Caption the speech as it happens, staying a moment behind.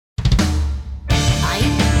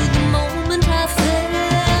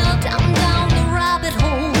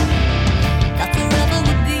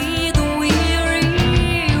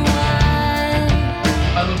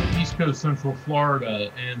of Central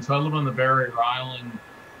Florida, and so I live on the Barrier Island.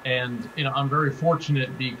 And I'm very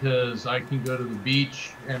fortunate because I can go to the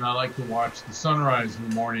beach, and I like to watch the sunrise in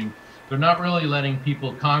the morning. They're not really letting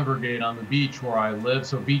people congregate on the beach where I live,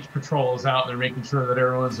 so beach patrol is out there making sure that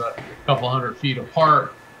everyone's a couple hundred feet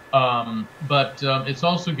apart. But it's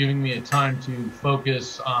also giving me a time to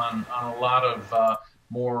focus on a lot of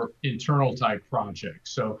more internal type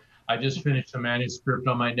projects. So I just finished a manuscript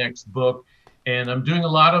on my next book, and I'm doing a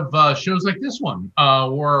lot of shows like this one,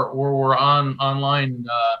 where we're online.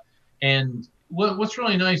 And what's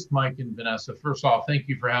really nice, Mike and Vanessa, first off, thank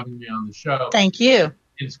you for having me on the show. Thank you.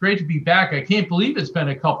 It's great to be back. I can't believe it's been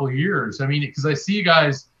a couple of years. I mean, because I see you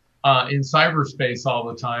guys in cyberspace all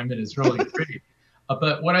the time, and it's really great.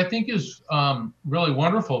 But what I think is really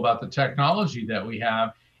wonderful about the technology that we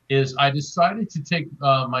have is I decided to take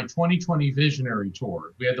my 2020 Visionary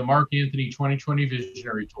Tour. We had the Mark Anthony 2020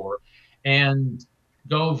 Visionary Tour, and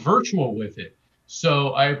go virtual with it. So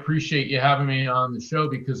I appreciate you having me on the show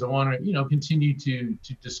because I want to, continue to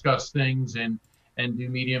discuss things and do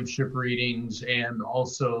mediumship readings and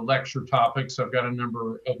also lecture topics. I've got a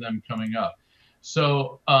number of them coming up.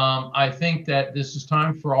 So I think that this is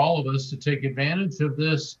time for all of us to take advantage of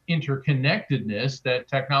this interconnectedness that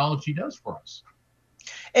technology does for us.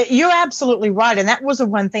 You're absolutely right. And that was the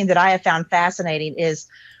one thing that I have found fascinating is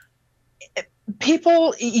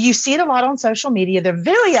people, you see it a lot on social media. They're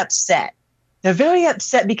very upset. They're very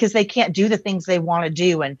upset because they can't do the things they want to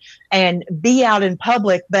do and be out in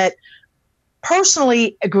public. But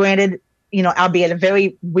personally, granted, albeit a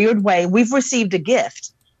very weird way, we've received a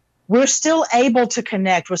gift. We're still able to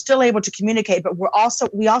connect. We're still able to communicate, but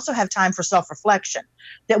we also have time for self-reflection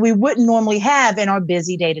that we wouldn't normally have in our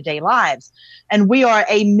busy day-to-day lives. And we are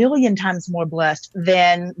a million times more blessed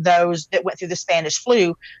than those that went through the Spanish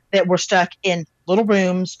flu, that were stuck in little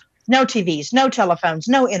rooms, no TVs, no telephones,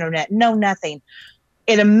 no internet, no nothing.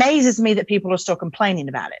 It amazes me that people are still complaining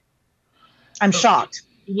about it. I'm shocked.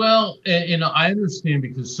 Well, I understand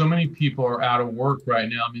because so many people are out of work right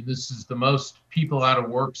now. I mean, this is the most people out of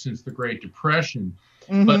work since the Great Depression.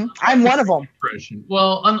 Mm-hmm. But I'm one of them.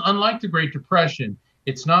 Well, unlike the Great Depression,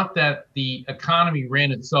 it's not that the economy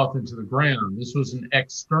ran itself into the ground. This was an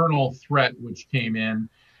external threat which came in.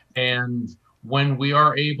 And when we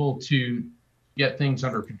are able to get things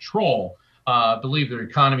under control, I believe the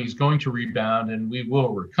economy is going to rebound and we will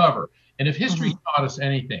recover. And if history taught us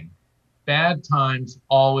anything, bad times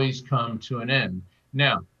always come to an end.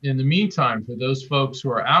 Now, in the meantime, for those folks who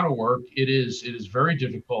are out of work, it is very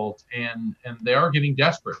difficult, and they are getting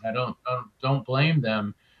desperate. I don't blame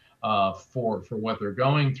them for what they're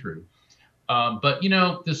going through. But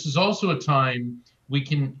this is also a time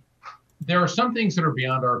there are some things that are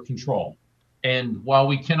beyond our control. And while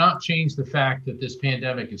we cannot change the fact that this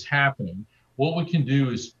pandemic is happening, what we can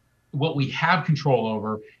do is what we have control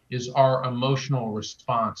over is our emotional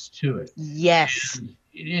response to it. Yes.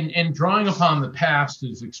 And drawing upon the past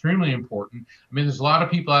is extremely important. I mean, there's a lot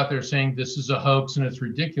of people out there saying this is a hoax and it's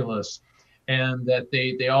ridiculous, and that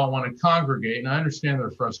they all want to congregate. And I understand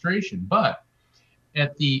their frustration. But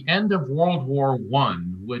at the end of World War I,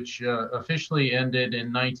 which officially ended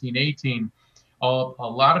in 1918, a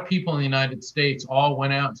lot of people in the United States all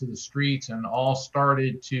went out to the streets and all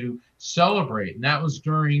started to celebrate. And that was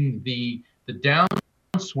during the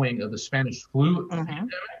downswing of the Spanish flu pandemic.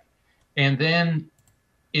 And then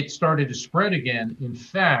it started to spread again. In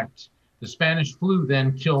fact, the Spanish flu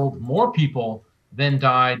then killed more people than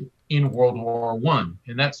died in World War I.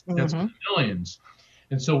 And that's millions.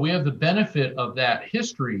 And so we have the benefit of that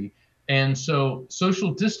history. And so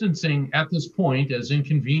social distancing at this point, as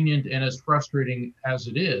inconvenient and as frustrating as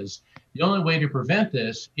it is, the only way to prevent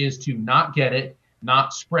this is to not get it,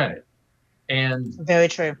 not spread it. And very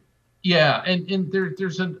true. Yeah. And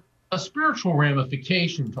there's a spiritual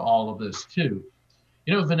ramification to all of this too.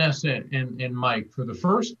 Vanessa and Mike, for the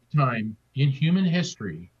first time in human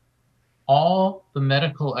history, all the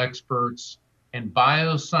medical experts and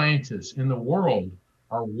bioscientists in the world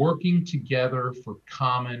are working together for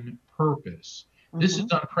common purpose. This is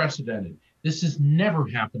unprecedented. This has never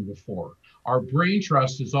happened before. Our brain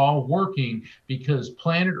trust is all working because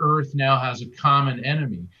planet Earth now has a common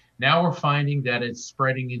enemy. Now we're finding that it's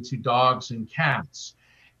spreading into dogs and cats.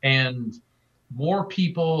 And more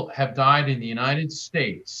people have died in the United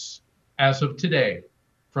States as of today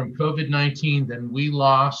from COVID-19 than we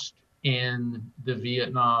lost in the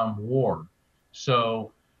Vietnam War.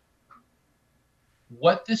 So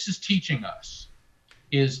what this is teaching us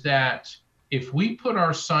is that if we put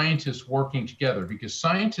our scientists working together, because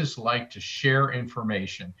scientists like to share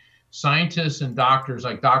information, scientists and doctors,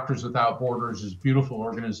 like Doctors Without Borders is a beautiful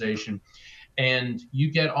organization, and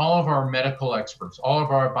you get all of our medical experts, all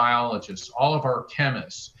of our biologists, all of our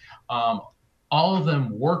chemists, all of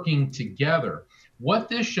them working together. What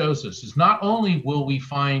this shows us is not only will we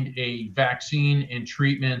find a vaccine and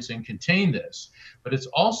treatments and contain this, but it's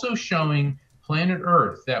also showing planet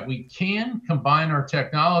Earth that we can combine our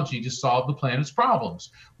technology to solve the planet's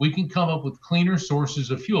problems. We can come up with cleaner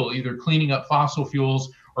sources of fuel, either cleaning up fossil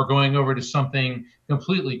fuels or going over to something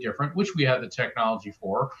completely different, which we have the technology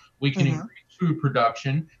for. We can increase food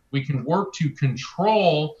production. We can work to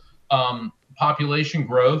control population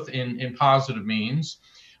growth in positive means.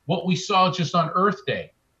 What we saw just on Earth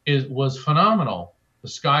Day was phenomenal. The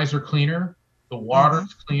skies are cleaner, the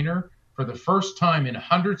water's cleaner. For the first time in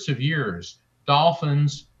hundreds of years,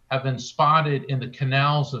 dolphins have been spotted in the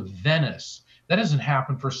canals of Venice. That hasn't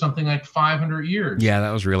happened for something like 500 years. Yeah,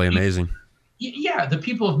 that was really amazing. Yeah, the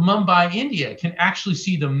people of Mumbai, India, can actually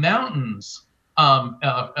see the mountains,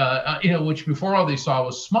 which before all they saw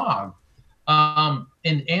was smog.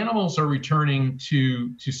 And animals are returning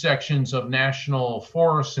to sections of national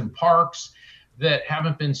forests and parks that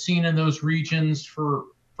haven't been seen in those regions for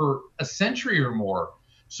a century or more.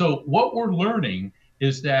 So what we're learning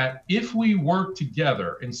is that if we work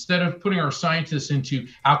together, instead of putting our scientists into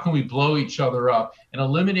how can we blow each other up and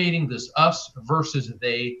eliminating this us versus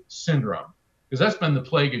they syndrome, because that's been the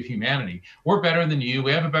plague of humanity. We're better than you.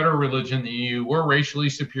 We have a better religion than you. We're racially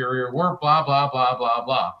superior. We're blah, blah, blah, blah,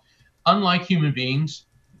 blah. Unlike human beings,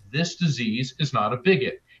 this disease is not a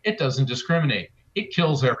bigot. It doesn't discriminate. It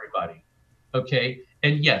kills everybody. Okay.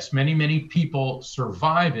 And yes, many, many people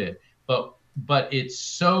survive it, but it's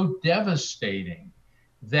so devastating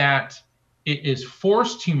that it has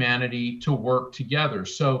forced humanity to work together.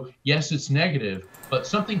 So yes, it's negative, but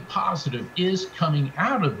something positive is coming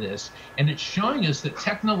out of this. And it's showing us that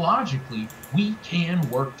technologically we can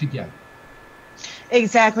work together.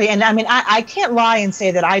 Exactly. And I mean, I can't lie and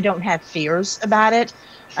say that I don't have fears about it.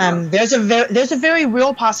 Sure. There's a very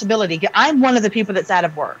real possibility. I'm one of the people that's out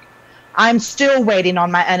of work. I'm still waiting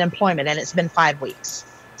on my unemployment, and it's been 5 weeks.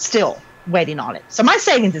 Still waiting on it. So my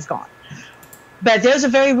savings is gone. But there's a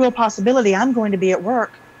very real possibility I'm going to be at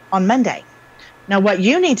work on Monday. Now, what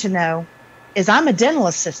you need to know is I'm a dental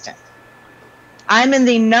assistant. I'm in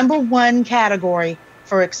the #1 category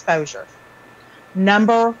for exposure.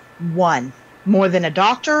 #1. More than a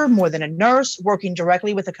doctor, more than a nurse working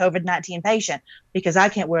directly with a COVID-19 patient, because I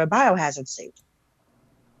can't wear a biohazard suit.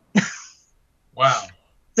 Wow.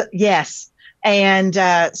 So, yes. And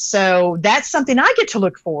so that's something I get to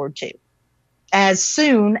look forward to as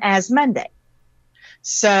soon as Monday.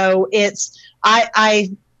 So it's,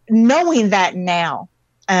 I knowing that now,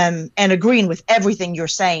 and agreeing with everything you're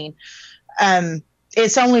saying,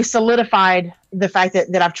 it's only solidified the fact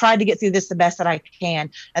that I've tried to get through this the best that I can.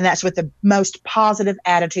 And that's with the most positive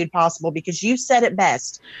attitude possible, because you said it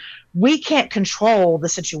best. We can't control the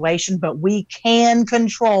situation, but we can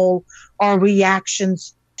control our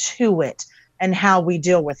reactions to it and how we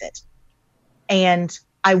deal with it. And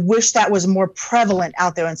I wish that was more prevalent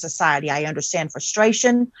out there in society. I understand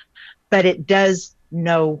frustration, but it does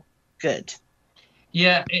no good.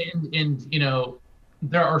 Yeah. And you know,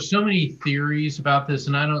 there are so many theories about this,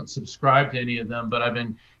 and I don't subscribe to any of them, but I've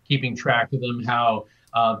been keeping track of them, how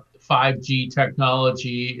 5G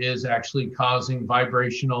technology is actually causing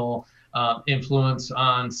vibrational influence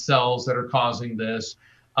on cells that are causing this.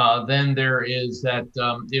 Then there is that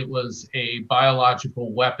it was a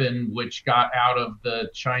biological weapon which got out of the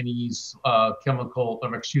Chinese bio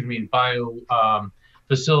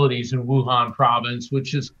facilities in Wuhan province,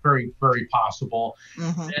 which is very, very possible.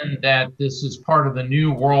 And that this is part of the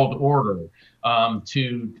new world order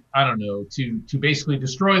to basically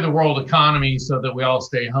destroy the world economy so that we all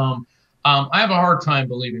stay home. I have a hard time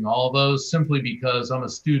believing all of those, simply because I'm a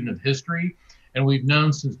student of history, and we've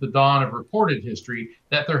known since the dawn of recorded history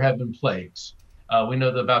that there have been plagues. We know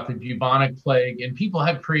about the bubonic plague, and people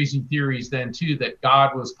had crazy theories then too that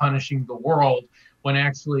God was punishing the world, when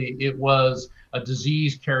actually it was a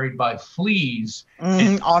disease carried by fleas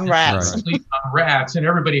on rats. On rats, and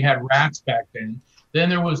everybody had rats back then. Then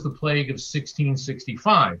there was the plague of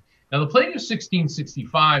 1665. Now, the plague of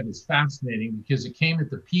 1665 is fascinating because it came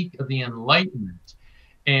at the peak of the Enlightenment,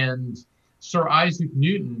 and Sir Isaac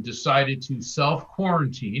Newton decided to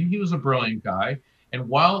self-quarantine. He was a brilliant guy, and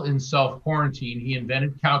while in self-quarantine, he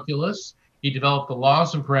invented calculus, he developed the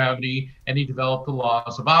laws of gravity, and he developed the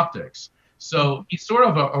laws of optics. So he's sort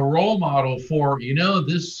of a role model for,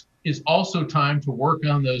 this is also time to work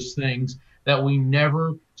on those things that we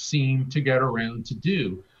never seem to get around to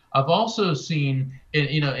do. I've also seen,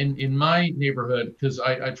 in my neighborhood, because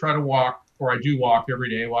I try to walk, or I do walk every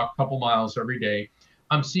day, walk a couple miles every day.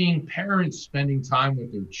 I'm seeing parents spending time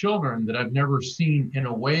with their children that I've never seen in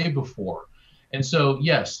a way before. And so,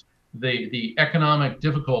 yes, the economic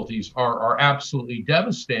difficulties are absolutely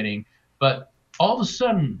devastating, but all of a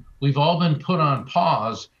sudden we've all been put on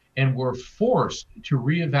pause and we're forced to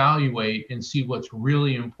reevaluate and see what's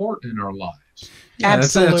really important in our lives. Yeah,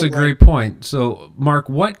 that's a great point. So, Mark,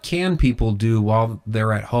 what can people do while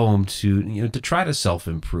they're at home to try to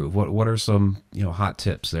self-improve? What are some hot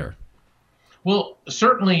tips there? Well,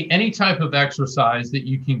 certainly any type of exercise that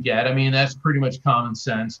you can get. I mean, that's pretty much common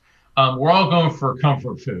sense. We're all going for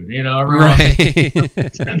comfort food, Right.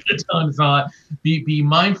 Be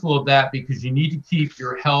mindful of that, because you need to keep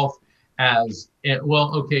your health as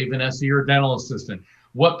well. Okay, Vanessa, you're a dental assistant.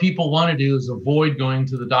 What people want to do is avoid going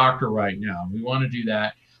to the doctor right now. We want to do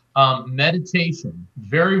that. Meditation,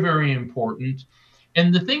 very, very important.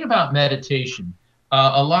 And the thing about meditation,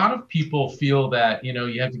 a lot of people feel that,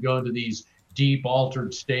 you have to go into these deep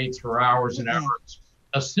altered states for hours and hours.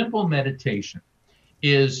 A simple meditation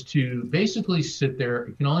is to basically sit there.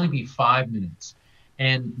 It can only be 5 minutes.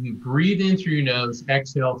 And you breathe in through your nose,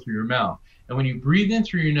 exhale through your mouth. And when you breathe in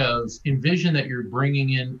through your nose, envision that you're bringing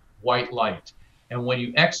in white light. And when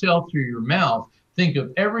you exhale through your mouth, think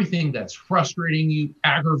of everything that's frustrating you,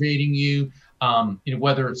 aggravating you,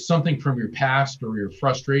 whether it's something from your past or your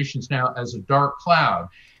frustrations now, as a dark cloud.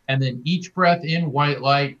 And then each breath in, white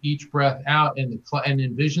light, each breath out, and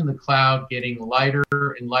envision the cloud getting lighter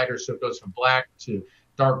and lighter. So it goes from black to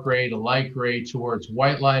dark gray to light gray towards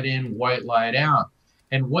white light in, white light out.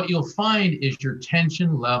 And what you'll find is your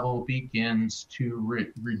tension level begins to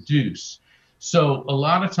reduce. So a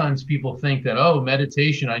lot of times people think that,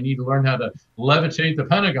 meditation, I need to learn how to levitate the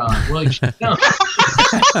Pentagon. Well, you don't.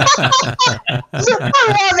 I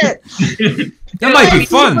love it. That might be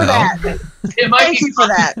fun, though. It might Thank you for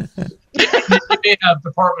that. You may have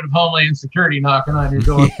Department of Homeland Security knocking on your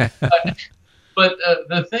door. Yeah. But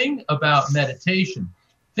the thing about meditation,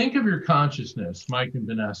 think of your consciousness, Mike and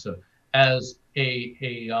Vanessa, as a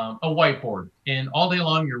whiteboard, and all day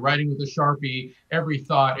long you're writing with a Sharpie every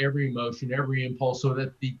thought, every emotion, every impulse, so that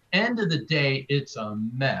at the end of the day it's a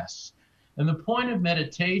mess. And the point of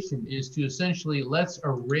meditation is to essentially, let's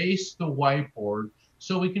erase the whiteboard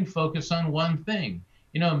so we can focus on one thing.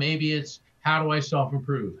 Maybe it's, how do I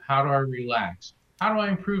self-improve? How do I relax? How do I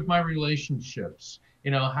improve my relationships?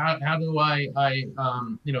 How do I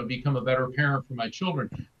become a better parent for my children?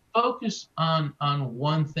 Focus on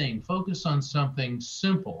one thing. Focus on something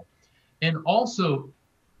simple. And also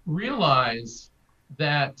realize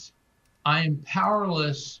that I am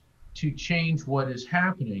powerless to change what is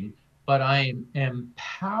happening, but I am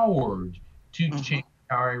empowered to change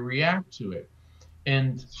how I react to it.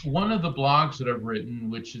 And one of the blogs that I've written,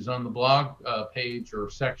 which is on the blog page or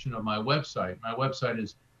section of my website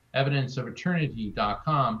is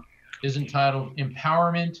evidenceofeternity.com, is entitled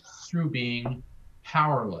Empowerment Through Being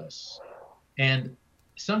Powerless. And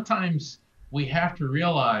sometimes we have to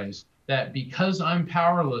realize that because I'm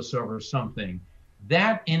powerless over something,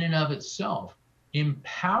 that in and of itself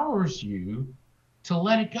empowers you to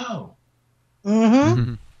let it go.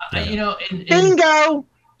 Mm-hmm. Bingo.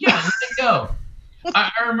 Yeah, let it go.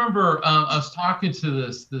 I remember I was talking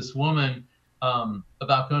to this woman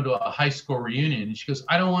about going to a high school reunion, and she goes,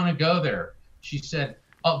 I don't want to go there. She said,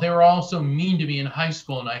 they were all so mean to me in high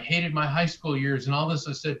school, and I hated my high school years and all this.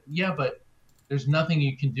 I said, yeah, but there's nothing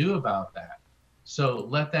you can do about that. So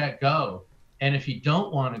let that go. And if you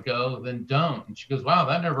don't want to go, then don't. And she goes, wow,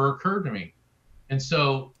 that never occurred to me. And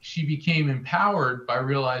so she became empowered by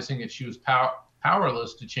realizing that she was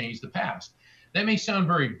powerless to change the past. That may sound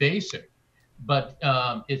very basic, but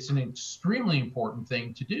it's an extremely important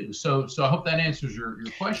thing to do. So I hope that answers your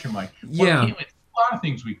question, Mike. Yeah. There's a lot of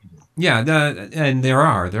things we can do. Yeah, and there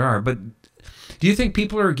are. But do you think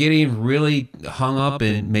people are getting really hung up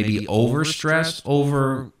and maybe overstressed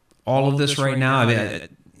over all of this right now? I mean,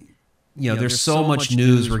 there's so much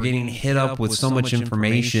news. We're getting hit up with so much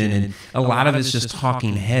information, and a lot of it's just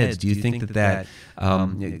talking heads. Do you think that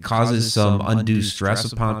it causes some undue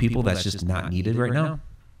stress upon people that's just not needed right now?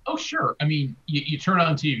 Oh, sure. I mean, you turn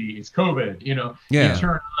on TV, it's COVID, Yeah. You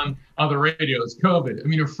turn on the radio, it's COVID. I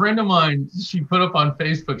mean, a friend of mine, she put up on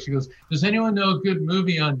Facebook, she goes, does anyone know a good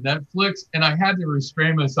movie on Netflix? And I had to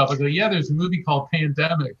restrain myself. I go, yeah, there's a movie called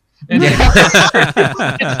Pandemic. And,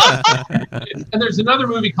 and there's another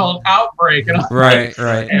movie called Outbreak. And right.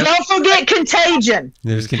 Don't forget Contagion.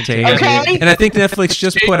 There's Contagion. Okay. And I think Netflix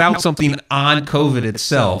just put out something on COVID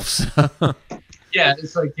itself. So. Yeah,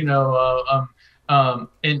 it's like, and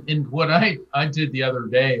what I did the other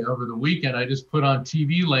day over the weekend, I just put on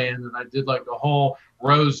TV Land and I did like a whole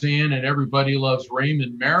Roseanne and Everybody Loves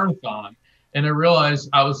Raymond marathon. And I realized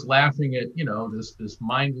I was laughing at, this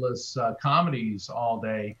mindless comedies all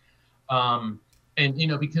day. And,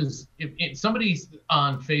 because if somebody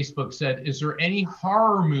on Facebook said, is there any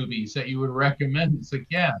horror movies that you would recommend? It's like,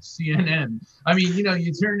 yeah, CNN. I mean,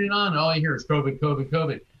 you turn it on, all you hear is COVID, COVID,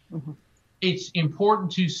 COVID. Mm-hmm. It's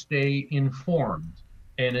important to stay informed,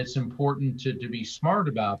 and it's important to be smart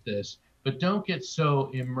about this, but don't get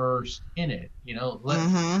so immersed in it.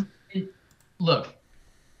 Look,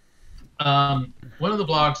 one of the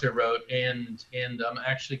blogs I wrote, and I'm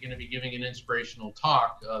actually going to be giving an inspirational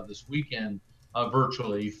talk this weekend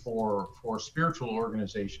virtually for spiritual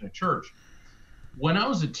organization at church. When I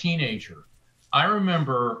was a teenager, I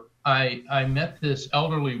remember I met this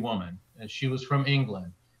elderly woman, and she was from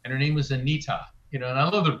England, and her name was Anita. And I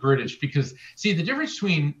love the British because, see, the difference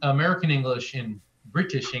between American English and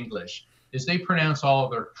British English is they pronounce all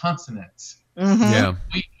of their consonants. Mm-hmm. Yeah.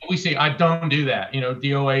 We say, I don't do that,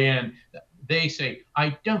 DOAN. They say,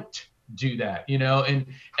 I don't do that,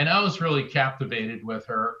 and I was really captivated with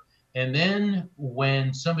her. And then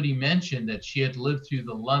when somebody mentioned that she had lived through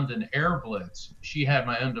the London Air Blitz, she had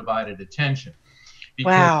my undivided attention.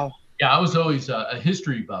 Because, wow. Yeah, I was always a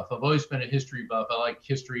history buff. I've always been a history buff. I like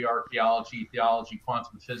history, archaeology, theology,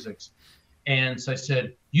 quantum physics. And so I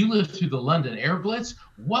said, you lived through the London Air Blitz?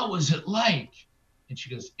 What was it like? And she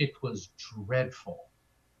goes, it was dreadful.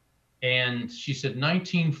 And she said,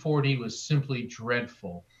 1940 was simply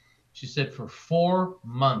dreadful. She said, for 4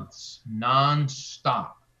 months,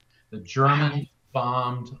 nonstop, the Germans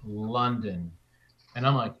bombed London. And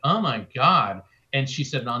I'm like, oh my God. And she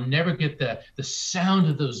said, and I'll never get the sound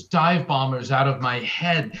of those dive bombers out of my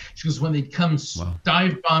head. She goes, when they'd come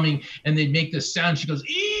dive bombing and they'd make this sound, she goes,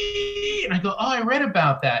 ee! And I go, oh, I read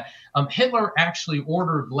about that. Hitler actually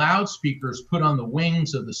ordered loudspeakers put on the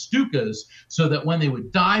wings of the Stukas so that when they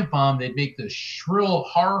would dive bomb, they'd make this shrill,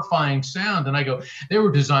 horrifying sound. And I go, they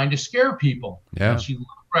were designed to scare people. Yeah. And she looked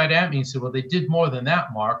right at me and said, well, they did more than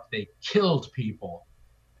that, Mark. They killed people.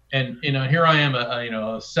 And, here I am, a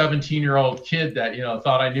 17-year-old kid that,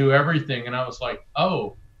 thought I knew everything. And I was like,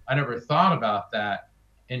 oh, I never thought about that.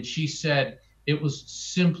 And she said, it was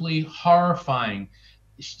simply horrifying.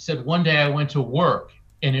 She said, one day I went to work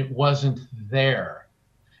and it wasn't there.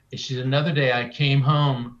 And she said, another day I came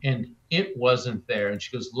home and it wasn't there. And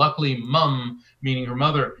she goes, luckily, Mom, meaning her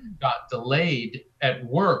mother, got delayed at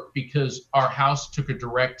work because our house took a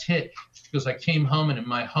direct hit. She goes, I came home and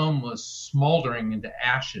my home was smoldering into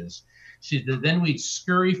ashes. She said, then we'd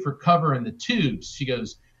scurry for cover in the tubes. She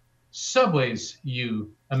goes, subways,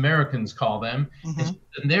 you Americans call them. Mm-hmm.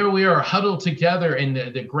 And there we are huddled together, and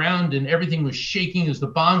the ground and everything was shaking as the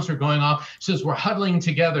bombs were going off. She says, we're huddling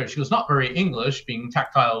together. She goes, not very English, being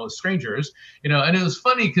tactile with strangers, and it was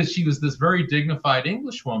funny because she was this very dignified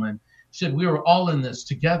English woman. She said, we were all in this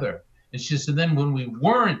together. And she said, then when we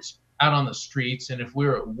weren't out on the streets, and if we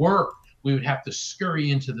were at work, we would have to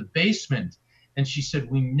scurry into the basement. And she said,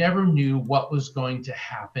 we never knew what was going to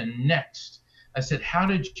happen next. I said, how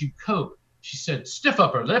did you cope? She said, stiff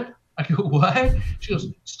upper lip. I go, what? She goes,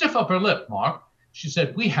 stiff upper lip, Mark. She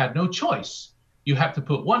said, we had no choice. You have to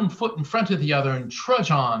put one foot in front of the other and trudge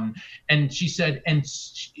on. And she said, and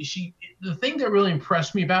she the thing that really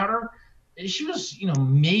impressed me about her, she was,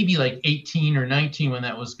 maybe like 18 or 19 when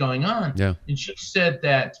that was going on. Yeah. And she said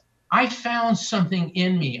that I found something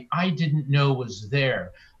in me I didn't know was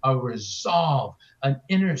there. A resolve, an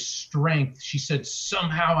inner strength. She said,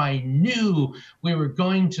 somehow I knew we were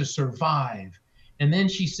going to survive. And then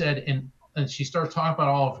she said, and she started talking about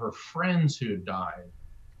all of her friends who had died.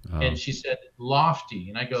 Oh. And she said, Lofty.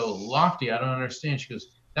 And I go, Lofty, I don't understand. She goes,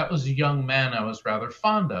 that was a young man I was rather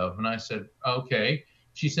fond of. And I said, okay.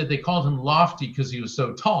 She said they called him Lofty because he was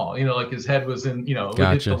so tall, like his head was in,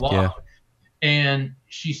 Gotcha. the loft. Yeah. And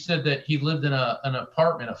she said that he lived in an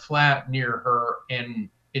apartment, a flat near her, and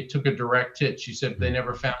it took a direct hit. She said they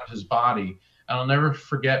never found his body. I'll never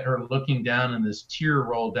forget her looking down and this tear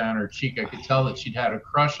rolled down her cheek. I could tell that she'd had a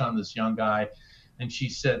crush on this young guy. And she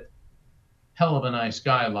said, hell of a nice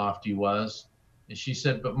guy Lofty was. And she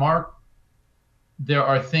said, but Mark, there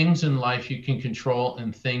are things in life you can control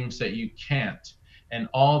and things that you can't. And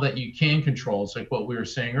all that you can control, it's like what we were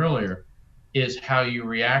saying earlier, is how you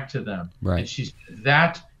react to them. Right. And she said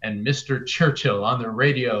that and Mr. Churchill on the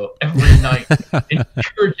radio every night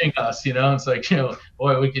encouraging us, it's like,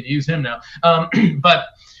 boy, we could use him now. But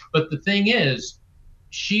the thing is,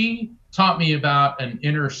 she taught me about an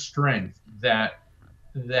inner strength that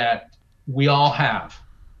we all have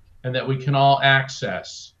and that we can all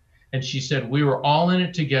access. And she said, we were all in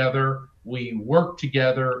it together. We worked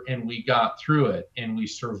together and we got through it and we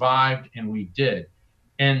survived and we did.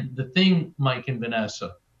 And the thing, Mike and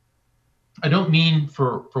Vanessa, I don't mean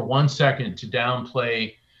for 1 second to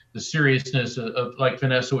downplay the seriousness of like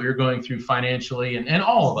Vanessa, what you're going through financially, and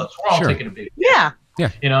all of us, we're all Sure. taking a big, Yeah.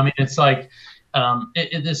 you know, I mean, it's like,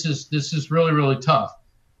 this is really, really tough.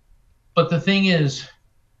 But the thing is,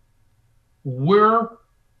 we're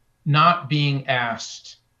not being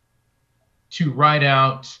asked to write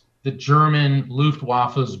out the German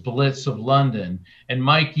Luftwaffe's Blitz of London. And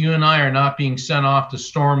Mike, you and I are not being sent off to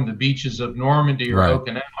storm the beaches of Normandy or Right.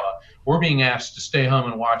 Okinawa. We're being asked to stay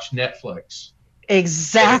home and watch Netflix.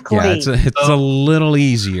 Exactly. Yeah, it's a little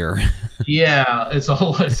easier. Yeah, it's a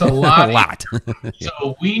lot. A lot.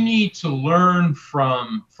 So we need to learn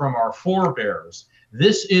from our forebears.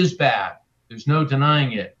 This is bad. There's no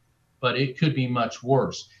denying it, but it could be much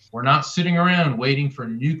worse. We're not sitting around waiting for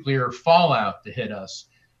nuclear fallout to hit us,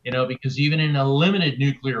 you know, because even in a limited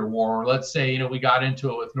nuclear war, let's say, you know, we got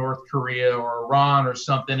into it with North Korea or Iran or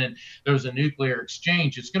something, and there was a nuclear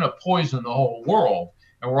exchange, it's going to poison the whole world,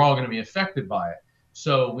 and we're all going to be affected by it.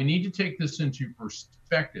 So we need to take this into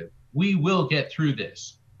perspective. We will get through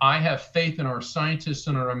this. I have faith in our scientists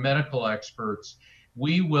and our medical experts.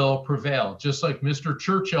 We will prevail, just like Mr.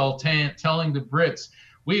 Churchill telling the Brits,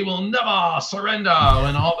 we will never surrender,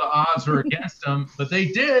 when all the odds are against them, but they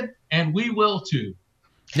did, and we will too.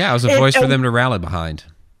 Yeah, it was a voice for them to rally behind.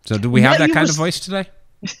 So do we have that kind of voice today?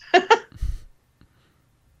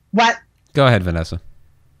 What? Go ahead, Vanessa.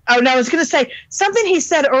 Oh, no, I was going to say something he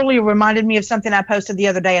said earlier reminded me of something I posted the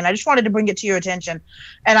other day, and I just wanted to bring it to your attention.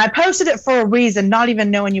 And I posted it for a reason, not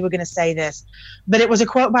even knowing you were going to say this. But it was a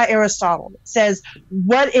quote by Aristotle. It says,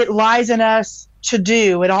 what it lies in us to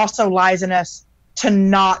do, it also lies in us to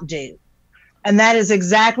not do. And that is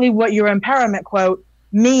exactly what your empowerment quote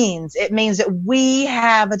means. It means that we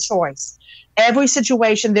have a choice. Every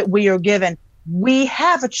situation that we are given, we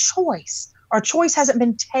have a choice. Our choice hasn't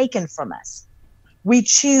been taken from us. We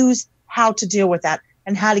choose how to deal with that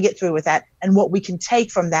and how to get through with that and what we can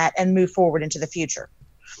take from that and move forward into the future.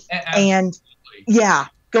 Absolutely. And yeah,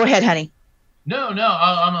 go ahead, honey. No,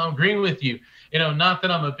 I'm agreeing with you. You know, not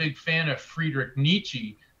that I'm a big fan of Friedrich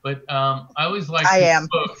Nietzsche, but I always like this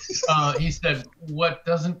quote. He said, what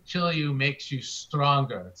doesn't kill you makes you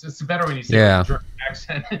stronger. It's better when you say it with a German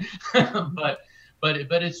accent.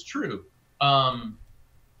 but it's true.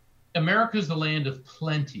 America's the land of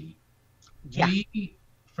plenty. Yeah. We,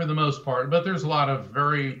 for the most part, but there's a lot of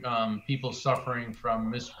very people suffering from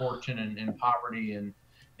misfortune and poverty and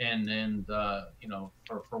you know,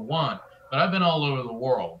 for want. But I've been all over the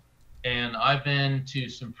world. And I've been to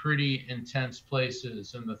some pretty intense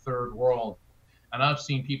places in the third world, and I've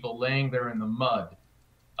seen people laying there in the mud,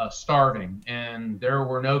 starving, and there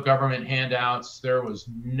were no government handouts. There was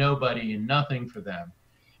nobody and nothing for them.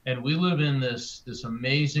 And we live in this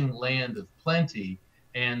amazing land of plenty,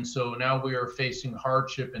 and so now we are facing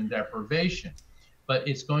hardship and deprivation. But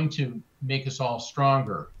it's going to make us all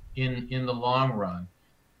stronger in the long run.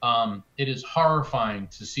 It is horrifying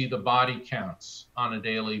to see the body counts on a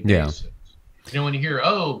daily basis. You know, when you hear,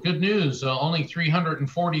 oh, good news, only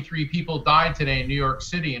 343 people died today in New York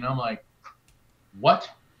City. And I'm like, what?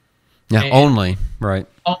 Yeah, and, only, right.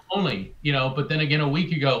 Only, you know, but then again, a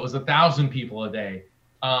week ago, it was 1,000 people a day.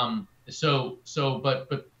 But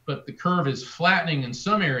the curve is flattening in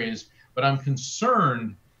some areas, but I'm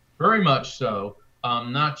concerned very much so,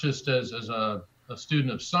 not just as a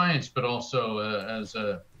student of science, but also as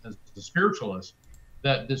a spiritualist,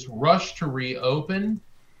 that this rush to reopen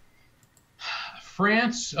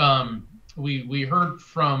France, we heard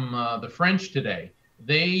from the French today.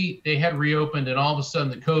 They had reopened, and all of a sudden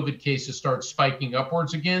the COVID cases start spiking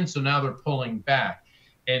upwards again. So now they're pulling back,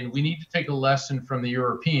 and we need to take a lesson from the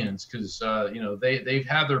Europeans because you know, they've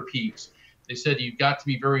had their peaks. They said you've got to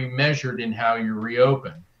be very measured in how you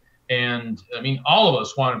reopen. And I mean, all of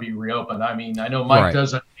us want to be reopened. I mean, I know Mike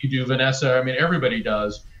doesn't, you do, Vanessa. I mean, everybody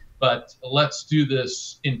does. But let's do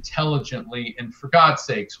this intelligently. And for God's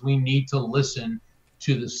sakes, we need to listen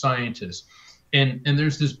to the scientists. And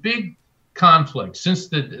there's this big conflict since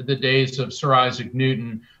the days of Sir Isaac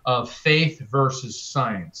Newton of faith versus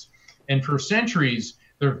science. And for centuries,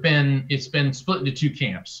 it's been split into two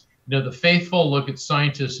camps. You know, the faithful look at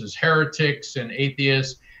scientists as heretics and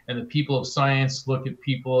atheists, and the people of science look at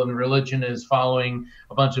people in religion as following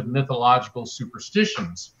a bunch of mythological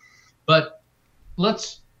superstitions. But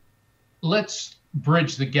let's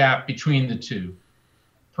bridge the gap between the two.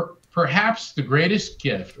 Perhaps the greatest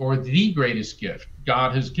gift, or the greatest gift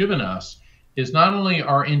God has given us, is not only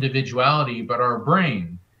our individuality, but our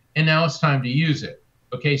brain. And now it's time to use it.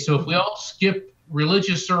 Okay, so if we all skip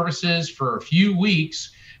religious services for a few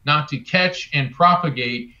weeks, not to catch and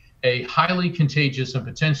propagate a highly contagious and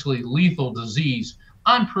potentially lethal disease,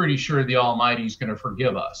 I'm pretty sure the Almighty is going to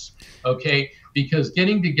forgive us. Okay, because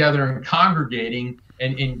getting together and congregating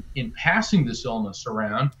and in passing this illness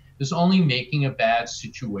around is only making a bad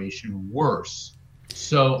situation worse.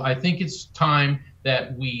 So I think it's time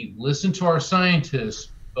that we listen to our scientists,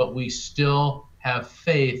 but we still have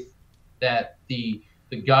faith that the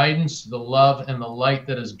guidance, the love, and the light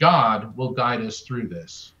that is God will guide us through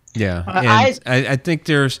this. Yeah, and I think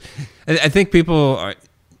I think people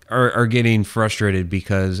are getting frustrated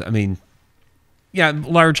because, I mean, yeah,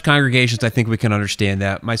 large congregations, I think we can understand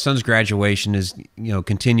that. My son's graduation is,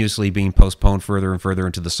 continuously being postponed further and further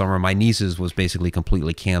into the summer. My niece's was basically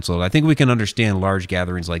completely canceled. I think we can understand large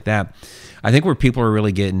gatherings like that. I think where people are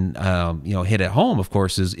really getting, hit at home, of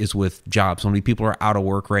course, is with jobs. So many people are out of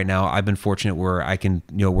work right now. I've been fortunate where I can,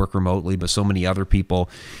 work remotely, but so many other people,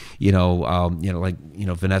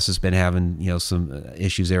 Vanessa's been having, some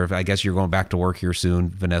issues there. I guess you're going back to work here soon,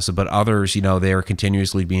 Vanessa, but others, they are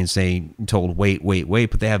continuously being told,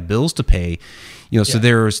 wait, but they have bills to pay, so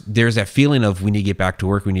there's that feeling of we need to get back to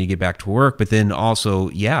work, but then also,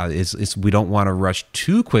 it's we don't want to rush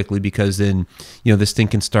too quickly because then, this thing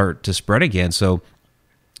can start to spread again. So,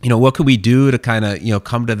 what could we do to kind of,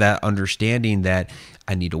 come to that understanding that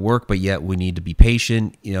I need to work, but yet we need to be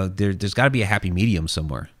patient? There's got to be a happy medium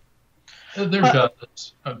somewhere. There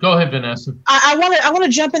does. Go ahead, Vanessa. I want to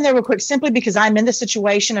jump in there real quick, simply because I'm in this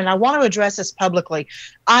situation and I want to address this publicly.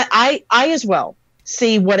 I as well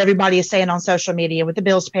see what everybody is saying on social media with the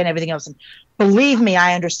bills to pay and everything else. And believe me,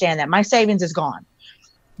 I understand that. My savings is gone.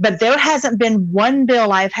 But there hasn't been one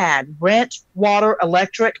bill I've had, rent, water,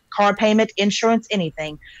 electric, car payment, insurance,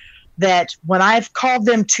 anything, that when I've called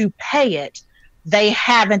them to pay it, they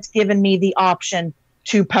haven't given me the option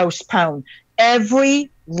to postpone. Every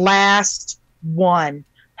last one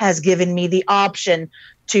has given me the option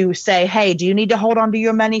to say, hey, do you need to hold on to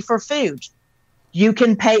your money for food? You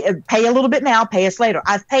can pay a little bit now, pay us later.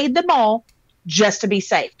 I've paid them all just to be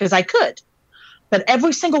safe because I could. But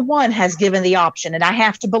every single one has given the option. And I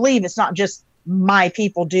have to believe it's not just my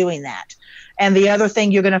people doing that. And the other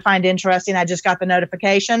thing you're going to find interesting, I just got the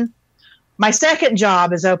notification. My second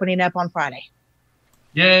job is opening up on Friday.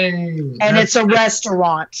 Yay. And it's a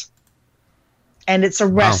restaurant. It's a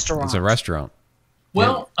restaurant.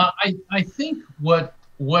 Well, I think what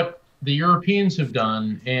the Europeans have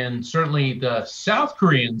done, and certainly the South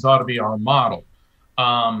Koreans ought to be our model,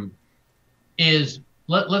 is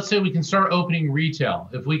let's say we can start opening retail.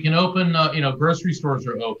 If we can open, grocery stores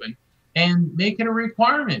are open, and make it a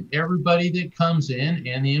requirement. Everybody that comes in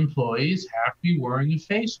and the employees have to be wearing a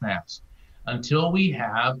face mask until we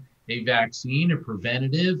have a vaccine, a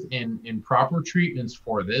preventative, and proper treatments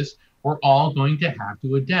for this. We're all going to have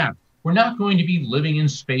to adapt. We're not going to be living in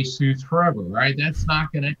spacesuits forever, right? That's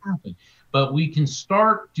not going to happen. But we can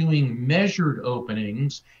start doing measured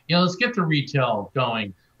openings. Let's get the retail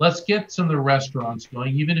going. Let's get some of the restaurants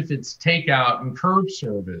going, even if it's takeout and curb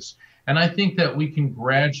service. And I think that we can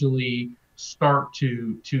gradually start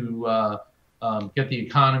to get the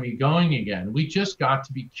economy going again. We just got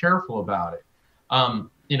to be careful about it. And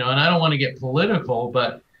I don't want to get political,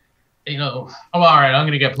 but all right, I'm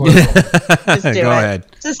going to get political. Just do Go it. ahead.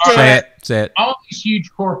 Just do it. Say it. All these huge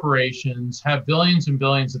corporations have billions and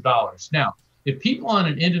billions of dollars. Now, if people on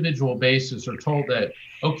an individual basis are told that,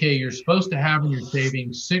 okay, you're supposed to have in your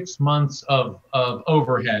savings 6 months of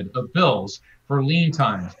overhead, of bills for lean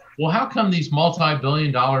times, well, how come these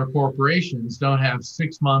multi-billion-dollar corporations don't have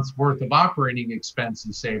 6 months worth of operating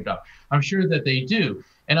expenses saved up? I'm sure that they do.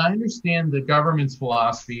 And I understand the government's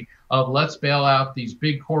philosophy of let's bail out these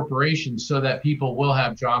big corporations so that people will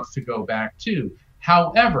have jobs to go back to.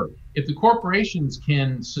 However, if the corporations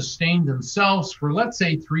can sustain themselves for, let's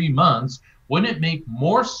say, 3 months, wouldn't it make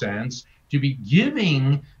more sense to be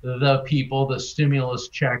giving the people the stimulus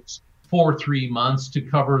checks for 3 months to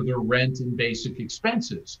cover their rent and basic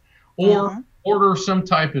expenses? Or order some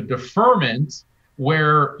type of deferment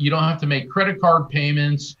where you don't have to make credit card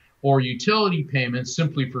payments or utility payments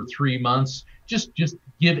simply for 3 months. Just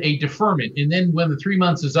give a deferment. And then when the 3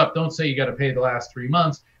 months is up, don't say you got to pay the last 3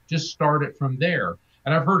 months. Just start it from there.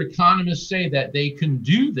 And I've heard economists say that they can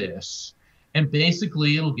do this, and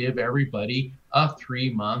basically it'll give everybody a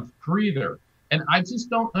 3-month breather. And I just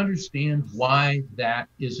don't understand why that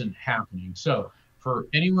isn't happening. So for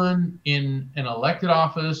anyone in an elected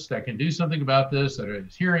office that can do something about this, that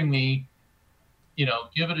is hearing me,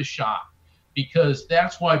 give it a shot. Because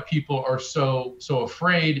that's why people are so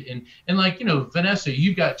afraid. And like, Vanessa,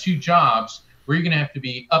 you've got 2 jobs where you're going to have to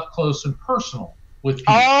be up close and personal with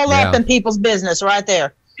people. All up in people's business right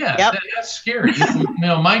there. Yeah, Yep. that's scary.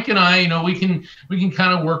 Mike and I, we can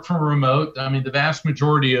kind of work from remote. I mean, the vast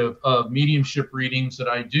majority of mediumship readings that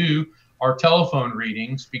I do are telephone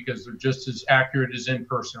readings because they're just as accurate as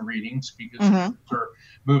in-person readings because they're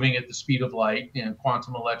moving at the speed of light,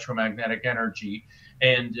 quantum electromagnetic energy.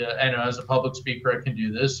 And as a public speaker, I can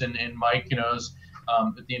do this. And Mike, as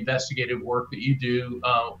the investigative work that you do,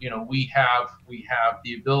 we have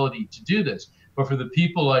the ability to do this. But for the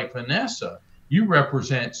people like Vanessa, you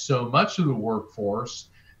represent so much of the workforce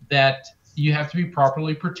that you have to be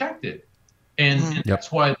properly protected. And that's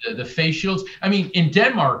why the face shields. I mean, in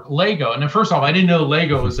Denmark, Lego, and first off, I didn't know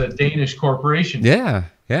Lego was a Danish corporation. Yeah.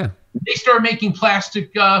 They started making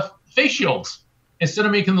plastic face shields. Instead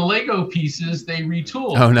of making the Lego pieces, they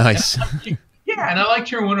retooled. Oh, nice. And I liked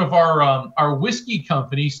hearing one of our whiskey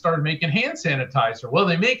companies started making hand sanitizer. Well,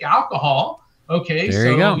 they make alcohol. Okay,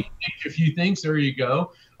 there you go. We make a few things. There you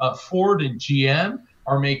go. Ford and GM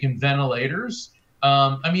are making ventilators.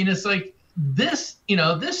 I mean, it's like this.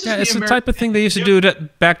 This is it's the type of thing they used to do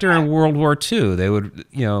back during World War II. They would,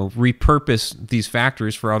 repurpose these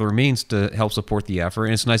factories for other means to help support the effort.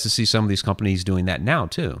 And it's nice to see some of these companies doing that now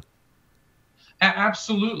too.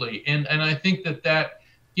 Absolutely, and I think that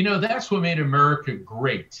that's what made America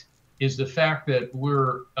great, is the fact that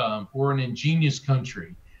we're an ingenious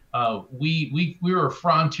country. We're a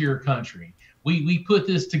frontier country. We put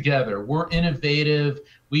this together. We're innovative.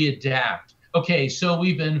 We adapt. Okay, so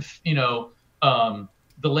we've been the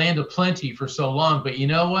land of plenty for so long, but you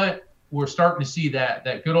know what? We're starting to see that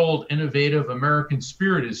good old innovative American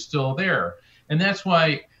spirit is still there, and that's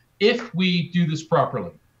why if we do this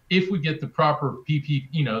properly, if we get the proper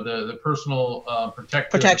PP, the personal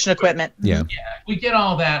protection equipment, we get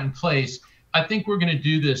all that in place, I think we're going to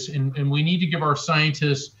do this, and we need to give our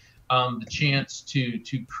scientists the chance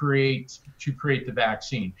to create the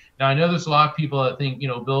vaccine. Now, I know there's a lot of people that think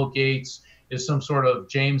Bill Gates is some sort of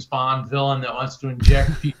James Bond villain that wants to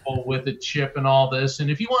inject people with a chip and all this.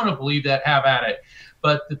 And if you want to believe that, have at it.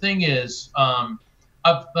 But the thing is,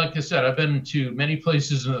 like I said, I've been to many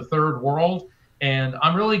places in the third world. And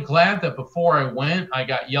I'm really glad that before I went, I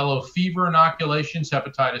got yellow fever inoculations,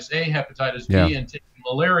 hepatitis A, hepatitis B, and taking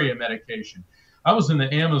malaria medication. I was in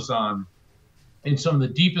the Amazon in some of the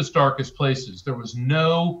deepest, darkest places. There was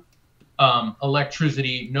no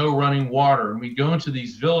electricity, no running water. And we go into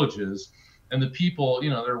these villages, and the people,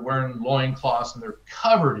 they're wearing loincloths and they're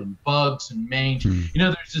covered in bugs and mange.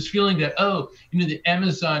 There's this feeling that, the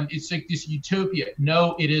Amazon, it's like this utopia.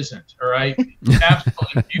 No, it isn't. All right. It's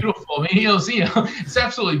absolutely beautiful. I mean, it's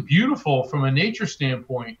absolutely beautiful from a nature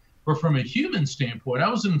standpoint, but from a human standpoint, I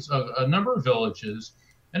was in a number of villages.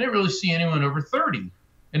 I didn't really see anyone over 30.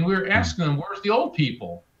 And we were asking them, where's the old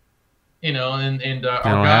people? And our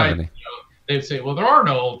guide, they'd say, well, there are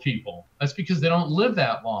no old people. That's because they don't live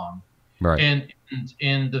that long. Right.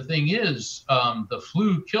 And the thing is, the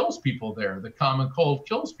flu kills people there. The common cold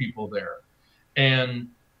kills people there. And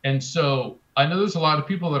so I know there's a lot of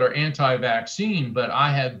people that are anti-vaccine, but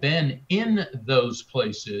I have been in those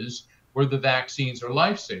places where the vaccines are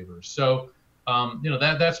lifesavers. So,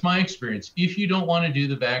 that's my experience. If you don't want to do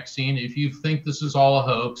the vaccine, if you think this is all a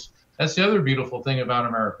hoax, that's the other beautiful thing about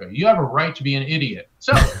America. You have a right to be an idiot.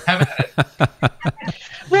 So have at it.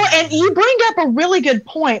 Well, and you bring up a really good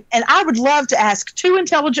point, and I would love to ask two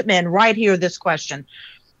intelligent men right here this question.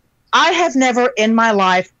 I have never in my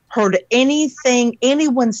life heard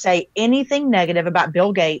anyone say anything negative about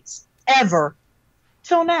Bill Gates ever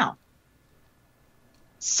till now.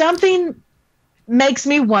 Something makes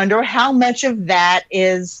me wonder how much of that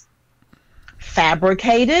is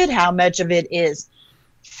fabricated, how much of it is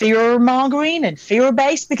fear mongering and fear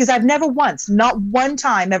based, because I've never once, not one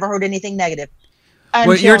time, ever heard anything negative.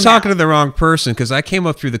 Well, you're talking to the wrong person, because I came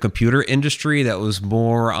up through the computer industry that was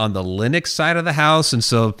more on the Linux side of the house, and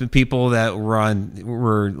so the people that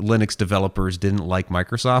were Linux developers didn't like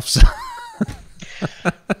Microsoft. So.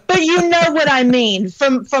 But you know what I mean.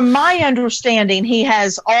 From my understanding, he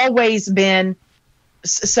has always been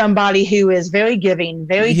somebody who is very giving,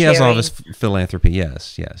 very he caring. Has all this philanthropy.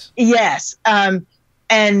 Yes.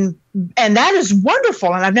 And that is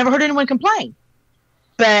wonderful, and I've never heard anyone complain.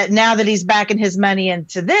 But now that he's backing his money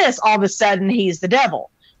into this, all of a sudden he's the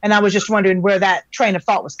devil. And I was just wondering where that train of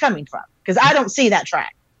thought was coming from, because I don't see that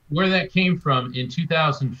track. Where that came from, in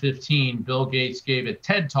 2015, Bill Gates gave a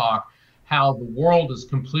TED Talk how the world is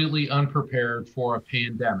completely unprepared for a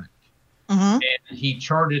pandemic. And he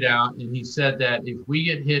charted out, and he said that if we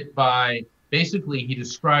get hit by, basically he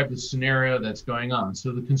described the scenario that's going on.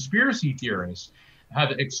 So the conspiracy theorists have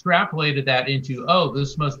extrapolated that into,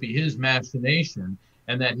 this must be his machination,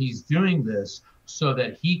 and that he's doing this so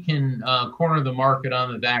that he can corner the market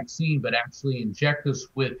on the vaccine, but actually inject us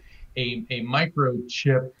with a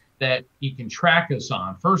microchip that he can track us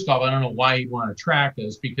on. First off, I don't know why he'd want to track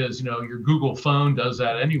us, because your Google phone does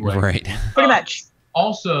that anyway. Right. Pretty much.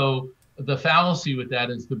 Also, the fallacy with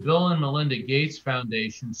that is the Bill and Melinda Gates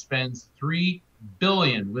Foundation spends $3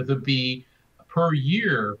 billion with a B per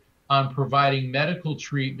year on providing medical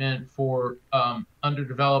treatment for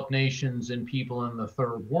underdeveloped nations and people in the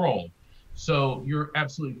third world. So you're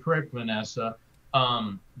absolutely correct, Vanessa.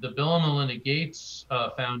 The Bill and Melinda Gates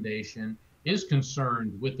Foundation is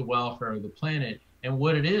concerned with the welfare of the planet. And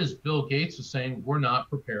what it is, Bill Gates is saying, we're not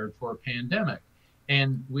prepared for a pandemic.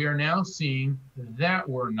 And we are now seeing that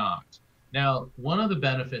we're not. Now, one of the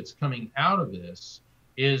benefits coming out of this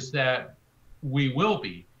is that we will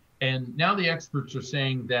be. And now the experts are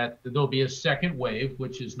saying that there'll be a second wave,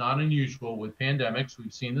 which is not unusual with pandemics.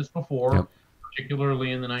 We've seen this before, Yep.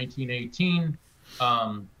 particularly in the 1918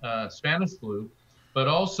 Spanish flu. But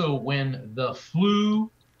also when the flu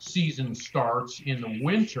season starts in the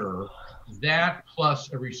winter, that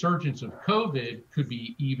plus a resurgence of COVID could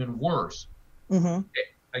be even worse. Mm-hmm.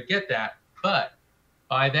 I get that, but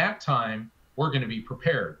by that time, we're going to be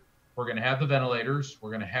prepared. We're going to have the ventilators. We're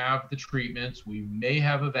going to have the treatments. We may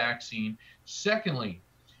have a vaccine. Secondly,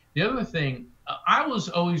 the other thing, I was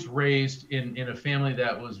always raised in a family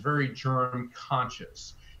that was very germ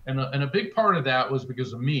conscious. And a big part of that was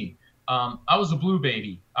because of me. I was a blue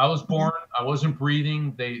baby. I was born, I wasn't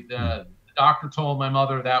breathing. The doctor told my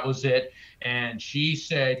mother that was it. And she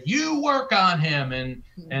said, you work on him.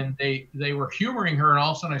 And they were humoring her. And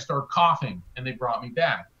all of a sudden I started coughing and they brought me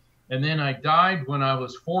back. And then I died when I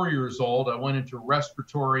was 4 years old. I went into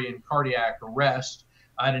respiratory and cardiac arrest.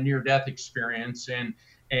 I had a near-death experience, and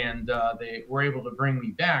they were able to bring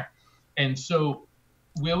me back. And so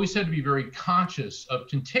we always had to be very conscious of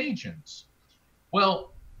contagions.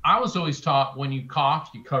 Well, I was always taught when you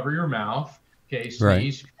cough, you cover your mouth. Okay, sneeze, Right.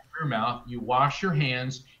 you cover your mouth, you wash your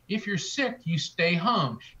hands. If you're sick, you stay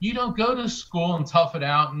home. You don't go to school and tough it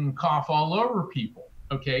out and cough all over people.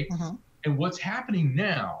 Okay, and what's happening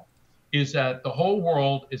now is that the whole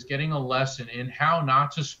world is getting a lesson in how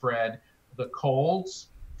not to spread the colds,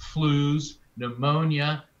 flus,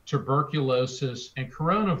 pneumonia, tuberculosis, and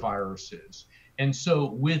coronaviruses. And so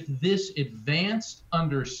with this advanced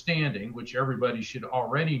understanding, which everybody should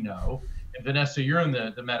already know, and Vanessa, you're in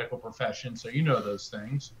the medical profession, so you know those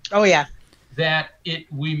things. Oh, yeah. That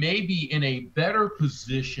we may be in a better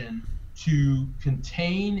position to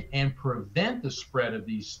contain and prevent the spread of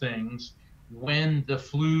these things when the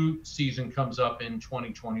flu season comes up in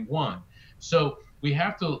 2021. So we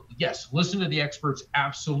have to, yes, listen to the experts,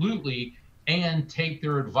 absolutely, and take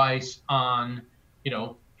their advice on,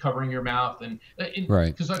 covering your mouth.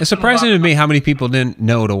 Right. It's surprising to me how many people didn't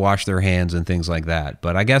know to wash their hands and things like that.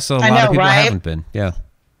 But I guess a lot of people haven't been. Yeah.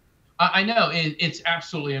 I know. It's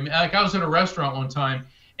absolutely, like I was at a restaurant one time,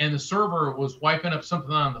 and the server was wiping up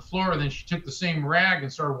something on the floor, and then she took the same rag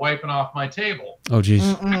and started wiping off my table. Oh, geez.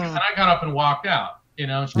 And I got up and walked out,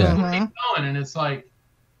 and she goes, "What are you doing?" And it's like,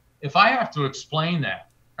 if I have to explain that,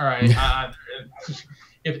 all right,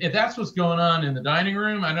 if that's what's going on in the dining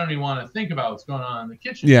room, I don't even want to think about what's going on in the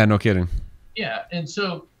kitchen. Yeah, no kidding. Yeah, and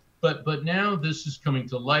so, but now this is coming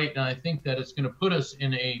to light, and I think that it's going to put us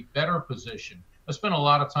in a better position. I spent a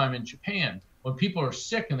lot of time in Japan. When people are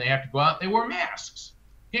sick and they have to go out, they wear masks.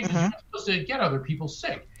 Because you're not supposed to get other people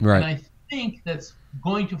sick. Right. And I think that's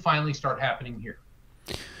going to finally start happening here.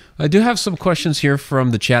 I do have some questions here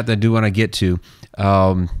from the chat that I do want to get to.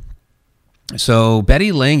 So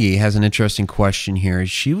Betty Lange has an interesting question here.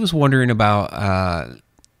 She was wondering about,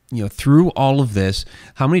 through all of this,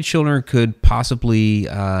 how many children could possibly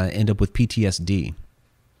end up with PTSD?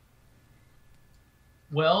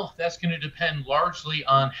 Well, that's going to depend largely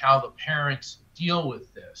on how the parents deal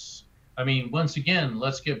with this. I mean, once again,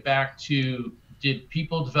 let's get back to, did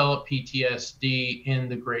people develop PTSD in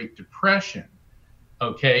the Great Depression?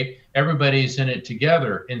 Okay, everybody's in it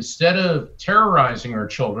together. Instead of terrorizing our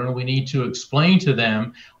children, we need to explain to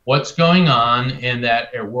them what's going on and that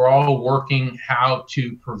we're all working how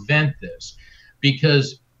to prevent this.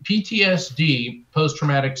 Because PTSD,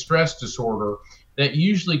 post-traumatic stress disorder, that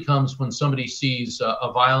usually comes when somebody sees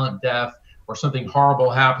a violent death or something horrible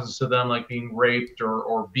happens to them, like being raped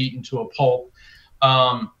or beaten to a pulp,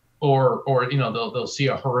 or they'll see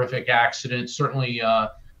a horrific accident, certainly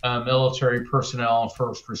military personnel and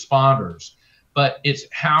first responders. But it's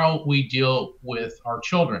how we deal with our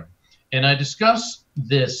children. And I discuss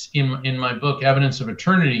this in my book, Evidence of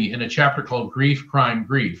Eternity, in a chapter called Grief, Crime,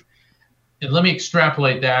 Grief. And let me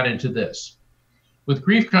extrapolate that into this. With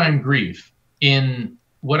Grief, Crime, Grief, in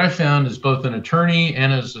what I found as both an attorney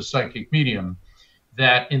and as a psychic medium,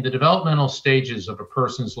 that in the developmental stages of a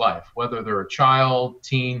person's life, whether they're a child,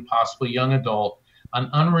 teen, possibly young adult, an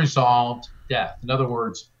unresolved death, in other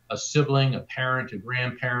words, a sibling, a parent, a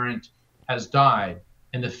grandparent has died,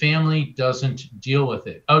 and the family doesn't deal with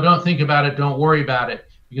it. Oh, don't think about it. Don't worry about it.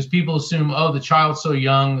 Because people assume, oh, the child's so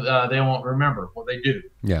young, they won't remember. Well, they do.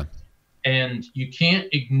 Yeah. And you can't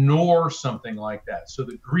ignore something like that. So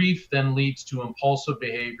the grief then leads to impulsive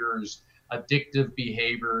behaviors, addictive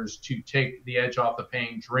behaviors to take the edge off the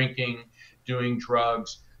pain, drinking, doing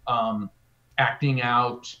drugs, acting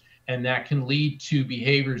out. And that can lead to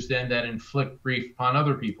behaviors then that inflict grief upon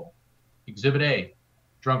other people. Exhibit A,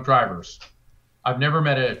 drunk drivers. I've never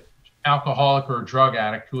met an alcoholic or a drug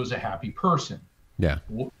addict who is a happy person. Yeah.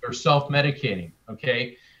 They're self-medicating.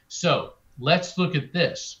 Okay. So let's look at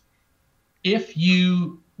this. If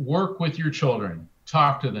you work with your children,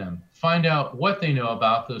 talk to them, find out what they know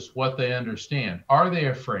about this, what they understand. Are they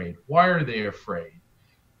afraid? Why are they afraid?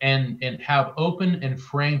 And have open and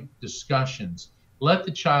frank discussions. Let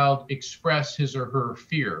the child express his or her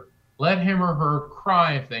fear. Let him or her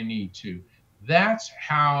cry if they need to. That's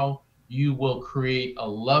how you will create a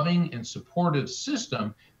loving and supportive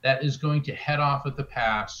system that is going to head off at the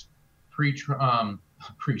pass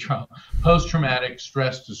post-traumatic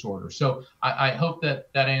stress disorder. So I hope that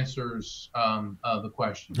answers the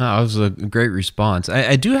question. Oh, that was a great response.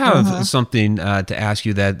 I do have something to ask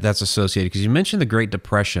you that's associated, because you mentioned the Great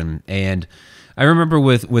Depression, and I remember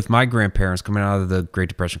with my grandparents coming out of the Great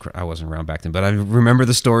Depression. I wasn't around back then, but I remember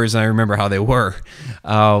the stories and I remember how they were.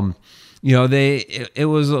 It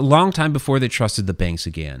was a long time before they trusted the banks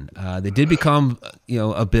again. They did become,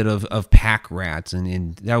 a bit of pack rats,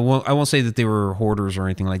 and I won't say that they were hoarders or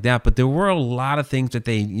anything like that, but there were a lot of things that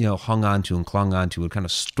they, hung on to and clung on to and kind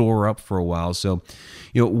of store up for a while. So,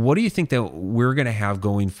 what do you think that we're going to have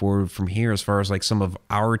going forward from here, as far as like some of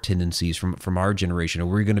our tendencies from our generation? Are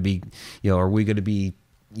we going to be,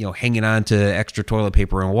 hanging on to extra toilet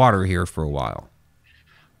paper and water here for a while?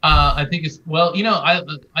 I think it's, well, I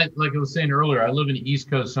like I was saying earlier, I live in East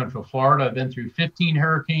Coast, Central Florida. I've been through 15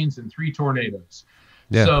 hurricanes and 3 tornadoes.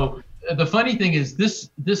 Yeah. So the funny thing is this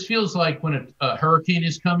feels like when a hurricane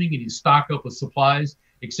is coming and you stock up with supplies,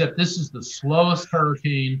 except this is the slowest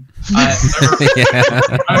hurricane I've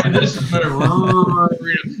ever. I mean, this is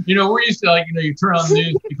we're used to, you turn on the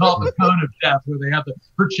news, you call it the cone of death, where they have the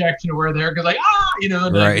projection of where they're going,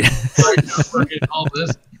 and right. all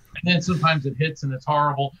this. And then sometimes it hits and it's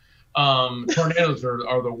horrible. Tornadoes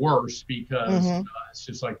are the worst because it's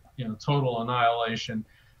just like, total annihilation.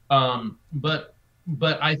 But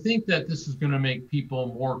I think that this is going to make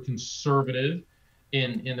people more conservative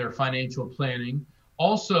in their financial planning.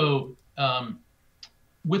 Also,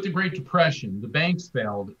 with the Great Depression, the banks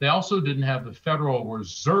failed. They also didn't have the Federal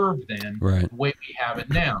Reserve then, the way we have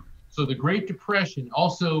it now. So the Great Depression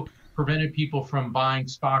also prevented people from buying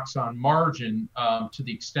stocks on margin to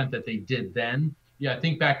the extent that they did then. Yeah, I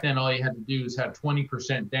think back then all you had to do is have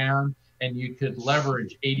 20% down, and you could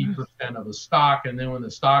leverage 80% of the stock. And then when the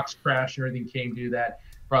stocks crashed and everything came to that,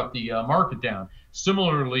 brought the market down.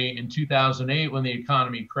 Similarly, in 2008, when the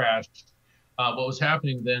economy crashed, what was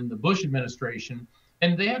happening then, the Bush administration,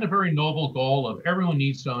 and they had a very noble goal of everyone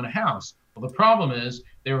needs to own a house. Well, the problem is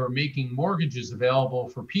they were making mortgages available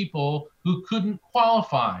for people who couldn't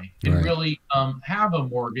qualify and really have a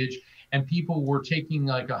mortgage, and people were taking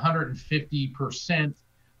like 150%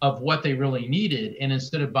 of what they really needed, and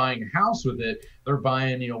instead of buying a house with it, they're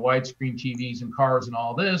buying widescreen TVs and cars and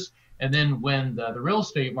all this. And then when the real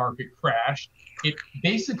estate market crashed, it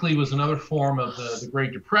basically was another form of the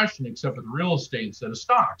Great Depression, except for the real estate instead of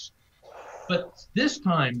stocks. But this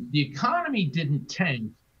time the economy didn't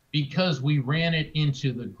tank because we ran it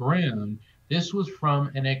into the ground. This was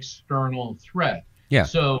from an external threat. Yeah.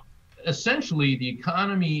 So essentially the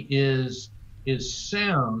economy is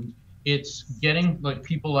sound. It's getting like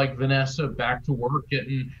people like Vanessa back to work,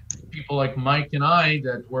 getting people like Mike and I,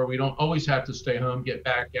 that where we don't always have to stay home, get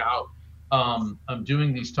back out,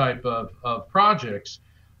 doing these type of projects.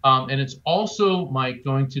 And it's also, Mike,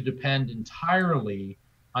 going to depend entirely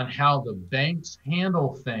on how the banks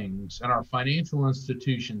handle things and our financial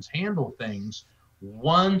institutions handle things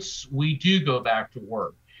once we do go back to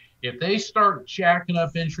work. If they start jacking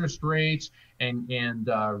up interest rates and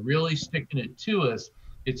really sticking it to us,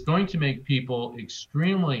 it's going to make people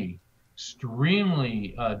extremely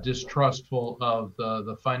distrustful of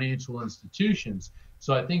the financial institutions.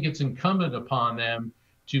 So I think it's incumbent upon them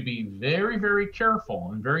to be very, very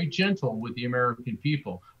careful and very gentle with the American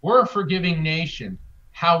people. We're a forgiving nation.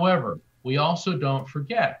 However, we also don't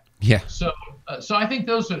forget. Yeah. So I think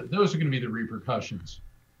those are going to be the repercussions.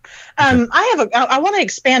 I want to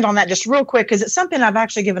expand on that just real quick because it's something I've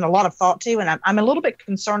actually given a lot of thought to, and I'm a little bit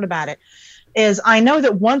concerned about it. Is I know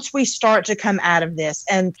that once we start to come out of this,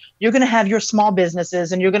 and you're going to have your small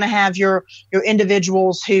businesses, and you're going to have your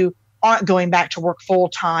individuals who aren't going back to work full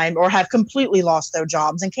time or have completely lost their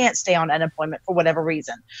jobs and can't stay on unemployment for whatever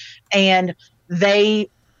reason, and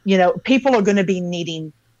people are going to be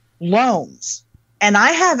needing loans. And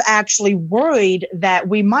I have actually worried that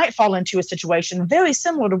we might fall into a situation very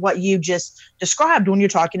similar to what you just described when you're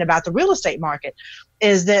talking about the real estate market,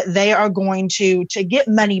 is that they are going to get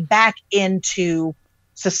money back into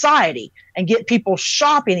society and get people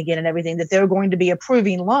shopping again and everything, that they're going to be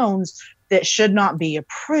approving loans that should not be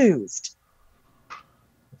approved.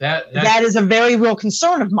 That is a very real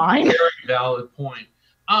concern of mine. Very valid point.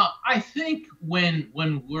 I think when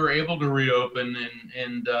we're able to reopen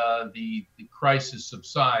and the crisis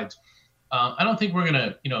subsides, I don't think we're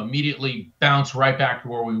going to immediately bounce right back to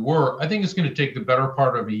where we were. I think it's going to take the better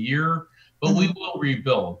part of a year, but we will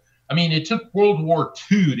rebuild. I mean, it took World War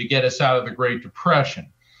II to get us out of the Great Depression.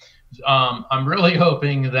 I'm really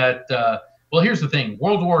hoping that, well, here's the thing.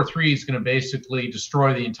 World War III is going to basically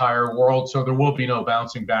destroy the entire world, so there will be no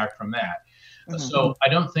bouncing back from that. So I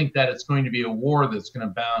don't think that it's going to be a war that's going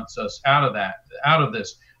to bounce us out of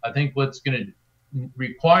this. I think what's going to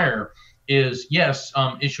require is, yes,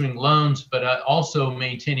 issuing loans, but also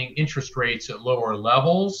maintaining interest rates at lower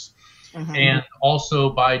levels, and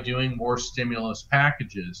also by doing more stimulus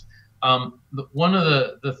packages. One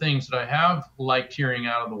of the things that I have liked hearing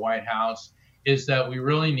out of the White House is that we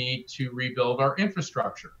really need to rebuild our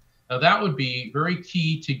infrastructure. Now, that would be very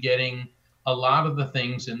key to getting a lot of the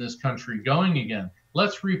things in this country going again.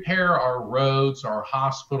 Let's repair our roads, our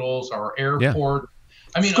hospitals, our airport.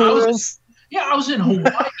 Yeah. I mean, I was in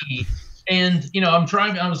Hawaii and,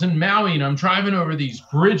 I was in Maui and I'm driving over these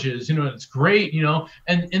bridges, it's great, and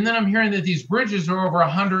then I'm hearing that these bridges are over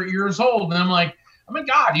 100 years old. And I'm like, oh my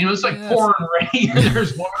God, it's like pouring rain and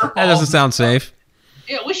there's waterfalls. That doesn't sound safe.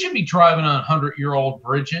 Yeah, we should be driving on 100-year-old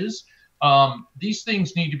bridges. These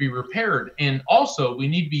things need to be repaired. And also we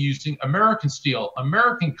need to be using American steel,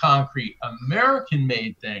 American concrete,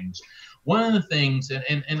 American-made things. One of the things,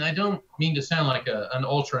 and I don't mean to sound like an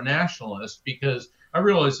ultra-nationalist because I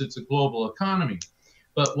realize it's a global economy,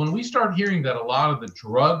 but when we start hearing that a lot of the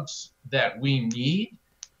drugs that we need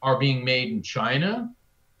are being made in China,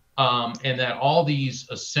 and that all these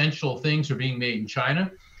essential things are being made in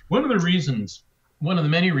China, one of the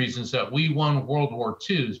many reasons that we won World War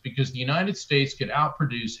II is because the United States could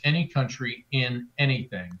outproduce any country in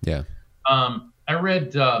anything. Yeah. I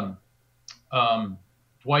read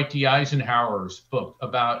Dwight D. Eisenhower's book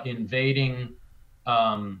about invading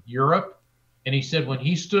Europe. And he said when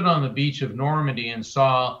he stood on the beach of Normandy and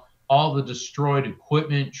saw all the destroyed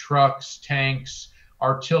equipment, trucks, tanks,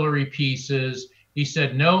 artillery pieces, he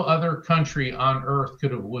said no other country on earth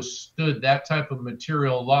could have withstood that type of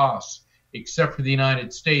material loss except for the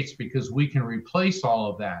United States, because we can replace all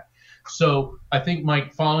of that. So I think,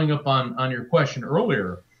 Mike, following up on your question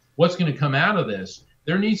earlier, what's going to come out of this?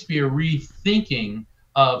 There needs to be a rethinking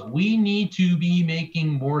of we need to be making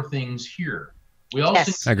more things here. We also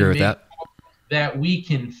Yes. I agree with that. That we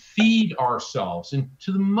can feed ourselves. And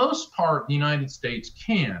to the most part, the United States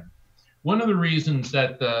can. One of the reasons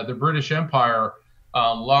that the British Empire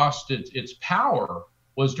lost its power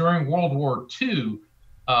was during World War II.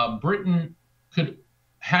 Britain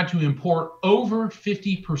had to import over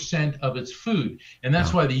 50% of its food. And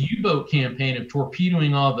that's why the U-boat campaign of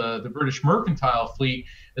torpedoing all the British mercantile fleet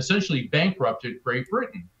essentially bankrupted Great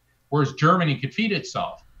Britain, whereas Germany could feed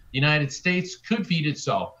itself. The United States could feed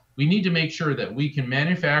itself. We need to make sure that we can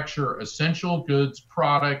manufacture essential goods,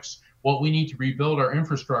 products, what we need to rebuild our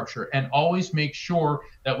infrastructure, and always make sure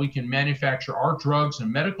that we can manufacture our drugs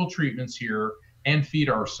and medical treatments here and feed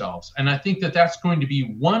ourselves. And I think that that's going to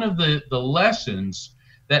be one of the lessons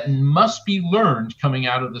that must be learned coming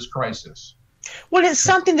out of this crisis. Well, it's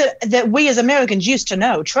something that we as Americans used to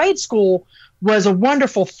know. Trade school was a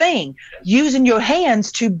wonderful thing. Using your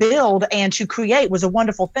hands to build and to create was a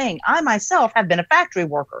wonderful thing. I myself have been a factory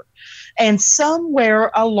worker. And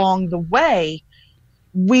somewhere along the way,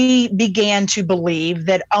 we began to believe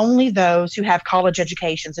that only those who have college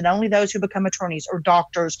educations and only those who become attorneys or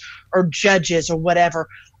doctors or judges or whatever,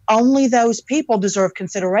 only those people deserve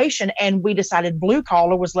consideration. And we decided blue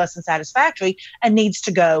collar was less than satisfactory and needs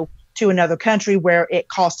to go to another country where it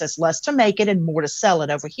costs us less to make it and more to sell it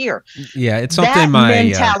over here. Yeah, it's something that my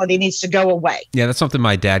mentality needs to go away. Yeah, that's something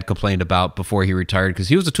my dad complained about before he retired, because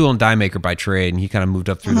he was a tool and die maker by trade, and he kind of moved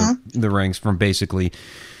up through the ranks from basically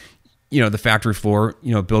the factory floor,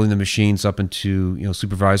 building the machines up into,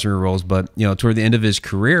 supervisory roles. But, toward the end of his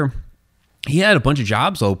career, he had a bunch of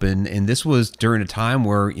jobs open. And this was during a time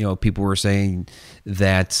where, people were saying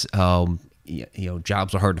that,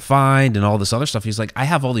 jobs are hard to find and all this other stuff. He's like, I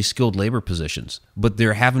have all these skilled labor positions, but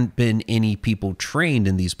there haven't been any people trained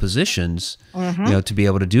in these positions, to be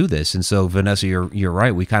able to do this. And so, Vanessa, you're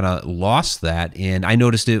right. We kind of lost that. And I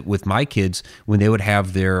noticed it with my kids when they would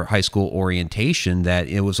have their high school orientation, that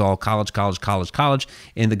it was all college.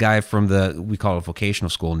 And the guy from we call it vocational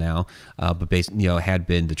school now, but basically, had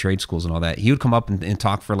been the trade schools and all that. He would come up and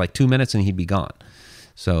talk for like 2 minutes and he'd be gone.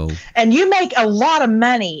 So, and you make a lot of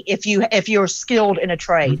money if you're skilled in a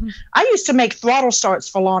trade. I used to make throttle starts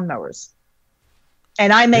for lawnmowers,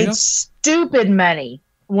 and I made stupid money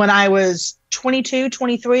when I was 22,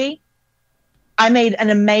 23. I made an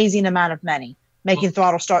amazing amount of money making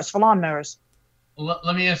throttle starts for lawnmowers.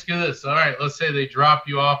 Let me ask you this. All right, let's say they drop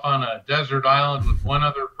you off on a desert island with one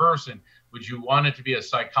other person. Would you want it to be a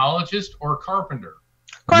psychologist or a carpenter?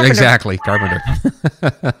 Carpenter. Exactly, carpenter.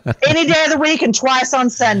 Any day of the week and twice on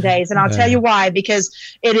Sundays, and I'll tell you why. Because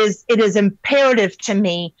it is imperative to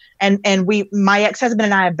me, and my ex-husband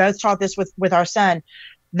and I have both taught this with our son,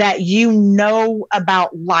 that you know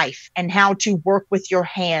about life and how to work with your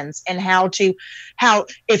hands, and how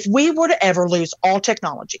if we were to ever lose all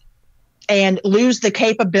technology and lose the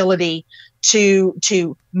capability to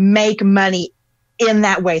make money in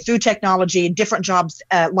that way through technology, different jobs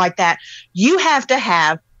like that, you have to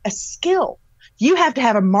have a skill. You have to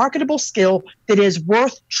have a marketable skill that is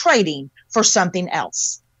worth trading for something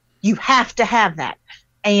else. You have to have that.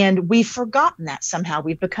 And we've forgotten that somehow.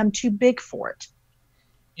 We've become too big for it.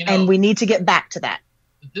 And we need to get back to that.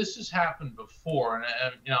 This has happened before, and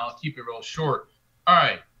I'll keep it real short. All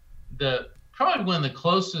right. Probably one of the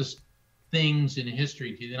closest things in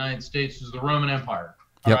history to the United States was the Roman Empire.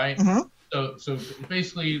 All right. So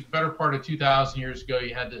basically, better part of 2,000 years ago,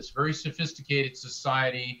 you had this very sophisticated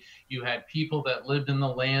society. You had people that lived in the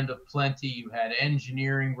land of plenty. You had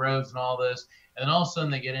engineering, roads, and all this. And then all of a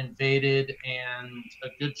sudden, they get invaded, and a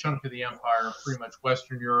good chunk of the empire, pretty much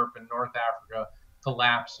Western Europe and North Africa,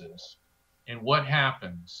 collapses. And what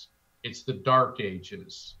happens? It's the Dark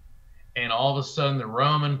Ages. And all of a sudden, the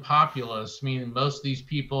Roman populace, meaning most of these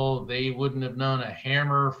people, they wouldn't have known a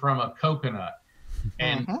hammer from a coconut.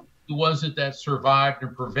 And who was it that survived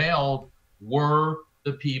and prevailed? Were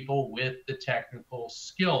the people with the technical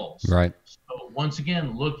skills. Right. So once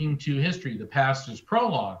again, looking to history, the past is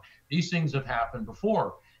prologue. These things have happened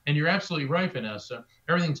before. And you're absolutely right, Vanessa.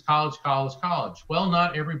 Everything's college. Well,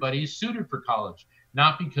 not everybody's suited for college.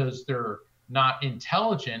 Not because they're not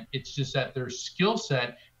intelligent. It's just that their skill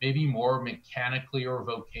set may be more mechanically or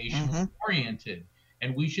vocationally oriented.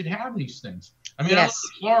 And we should have these things. I mean, I live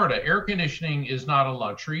in Florida. Air conditioning is not a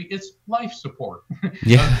luxury. It's life support.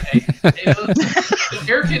 Yeah. The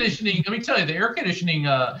air conditioning, let me tell you, the air conditioning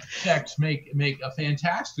techs make a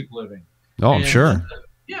fantastic living. Oh, I'm sure.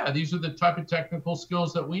 These are the type of technical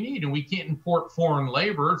skills that we need. And we can't import foreign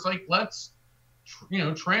labor. It's like, let's,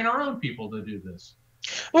 train our own people to do this.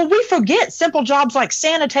 Well, we forget simple jobs like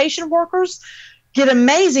sanitation workers get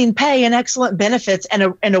amazing pay and excellent benefits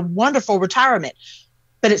and a wonderful retirement,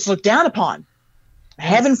 but it's looked down upon.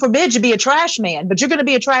 Heaven forbid you be a trash man, but you're going to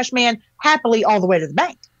be a trash man happily all the way to the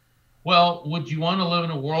bank. Well, would you want to live in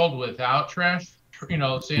a world without trash?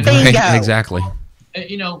 Sanitation? Right, exactly.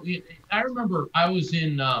 I remember I was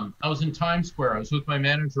in Times Square. I was with my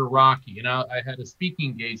manager, Rocky, and I had a speaking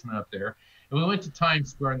engagement up there. And we went to Times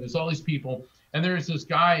Square, and there's all these people. And there's this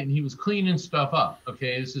guy, and he was cleaning stuff up.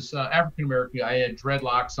 Okay, it's this African-American guy. He had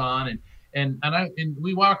dreadlocks on, and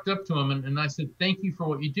we walked up to him, and I said, "Thank you for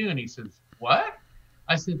what you do." And he says, "What?"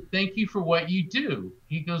 I said, "Thank you for what you do."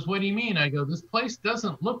 He goes, "What do you mean?" I go, "This place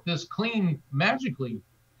doesn't look this clean magically."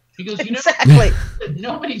 He goes, Exactly.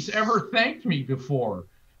 Nobody's ever thanked me before.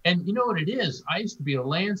 And you know what it is? I used to be a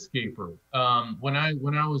landscaper. When I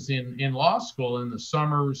was in law school in the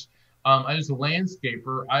summers, I was a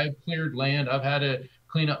landscaper. I've cleared land. I've had to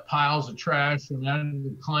clean up piles of trash, and I had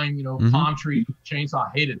to climb, palm trees with a chainsaw.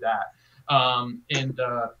 I hated that.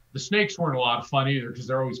 The snakes weren't a lot of fun either because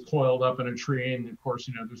they're always coiled up in a tree, and of course,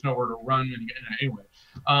 there's nowhere to run. Anyway,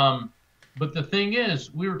 but the thing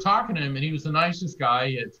is, we were talking to him, and he was the nicest guy.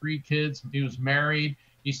 He had 3 kids. He was married.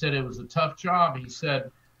 He said it was a tough job. He said,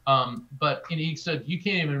 but he said you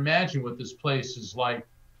can't even imagine what this place is like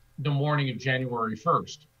the morning of January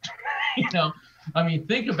 1st. I mean,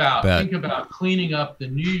 think about cleaning up the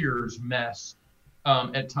New Year's mess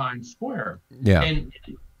at Times Square. Yeah. And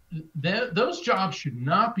those jobs should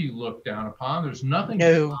not be looked down upon. There's nothing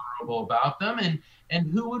No. honorable about them. And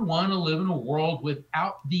who would want to live in a world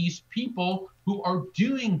without these people who are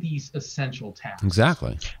doing these essential tasks?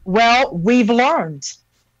 Exactly. Well, we've learned.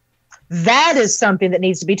 That is something that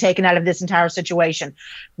needs to be taken out of this entire situation.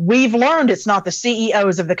 We've learned it's not the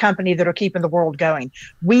CEOs of the company that are keeping the world going.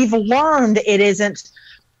 We've learned it isn't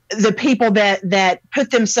the people that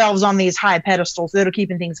put themselves on these high pedestals that are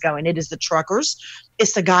keeping things going. It is the truckers.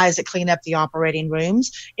 It's the guys that clean up the operating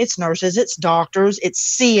rooms. It's nurses. It's doctors.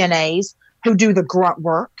 It's CNAs who do the grunt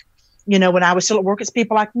work. You know, when I was still at work, it's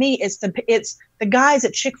people like me. It's the guys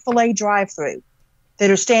at Chick-fil-A drive-thru that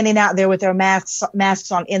are standing out there with their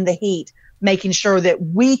masks on in the heat, making sure that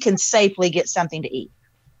we can safely get something to eat.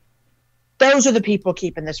 Those are the people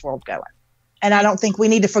keeping this world going. And I don't think we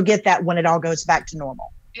need to forget that when it all goes back to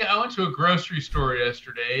normal. Yeah, I went to a grocery store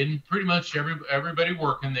yesterday, and pretty much everybody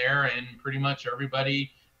working there, and pretty much everybody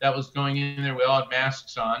that was going in there, we all had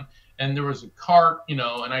masks on. And there was a cart, you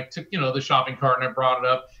know, and I took, you know, the shopping cart and I brought it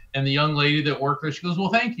up. And the young lady that worked there, she goes, "Well,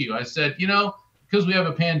 thank you." I said, "You know, because we have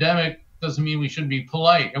a pandemic doesn't mean we shouldn't be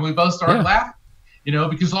polite." And we both started laughing, you know,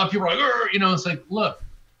 because a lot of people are like, you know, it's like, look,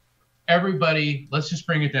 everybody, let's just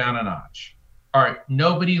bring it down a notch. All right,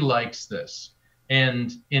 nobody likes this.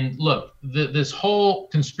 And look, this whole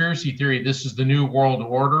conspiracy theory, this is the new world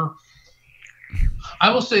order.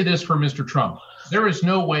 I will say this for Mr. Trump. There is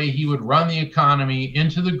no way he would run the economy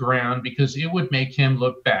into the ground because it would make him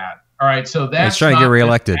look bad. All right, so that's trying to get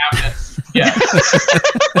reelected. Yeah,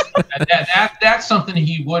 that's something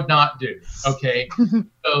he would not do. Okay,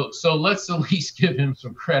 so let's at least give him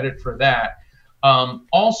some credit for that.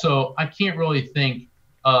 Also, I can't really think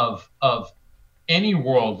of any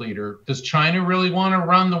world leader. Does China really want to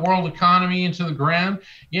run the world economy into the ground?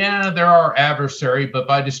 Yeah, they're our adversary, but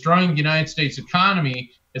by destroying the United States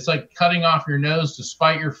economy, it's like cutting off your nose to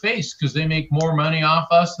spite your face because they make more money off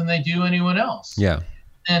us than they do anyone else. Yeah.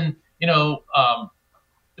 And, you know,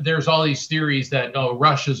 there's all these theories that, oh,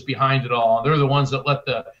 Russia's behind it all. They're the ones that let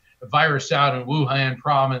the virus out in Wuhan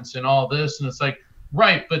province and all this. And it's like,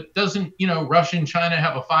 right, but doesn't, you know, Russia and China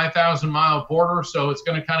have a 5,000-mile border? So it's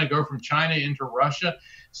going to kind of go from China into Russia.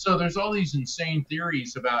 So there's all these insane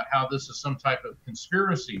theories about how this is some type of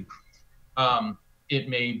conspiracy. It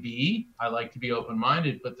may be. I like to be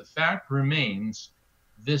open-minded, but the fact remains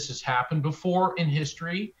this has happened before in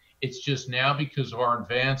history. It's just now because of our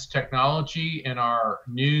advanced technology and our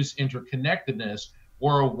news interconnectedness,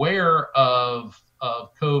 we're aware of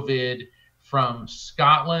COVID from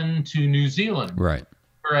Scotland to New Zealand. Right.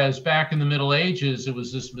 Whereas back in the Middle Ages, it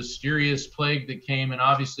was this mysterious plague that came, and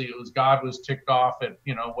obviously it was God was ticked off at,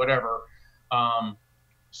 you know, whatever.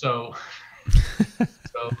 So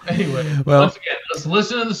anyway, well, once again, let's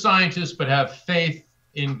listen to the scientists, but have faith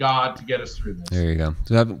in God to get us through this. There you go.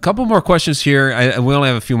 So I have a couple more questions here. We only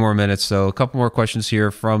have a few more minutes, so a couple more questions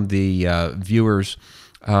here from the viewers.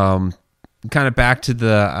 Kind of back to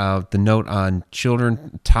the note on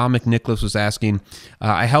children. Tom McNicholas was asking,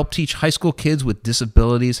 I help teach high school kids with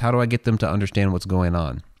disabilities. How do I get them to understand what's going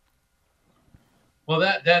on? Well,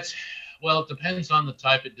 it depends on the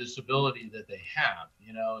type of disability that they have.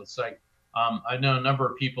 You know, it's like, I know a number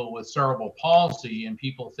of people with cerebral palsy, and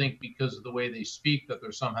people think because of the way they speak that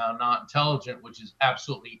they're somehow not intelligent, which is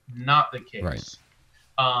absolutely not the case.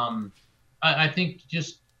 Right. I think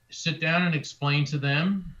just sit down and explain to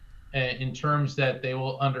them in terms that they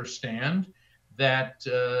will understand that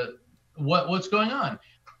what's going on.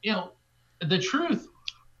 You know, the truth.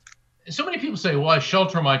 So many people say, "Well, I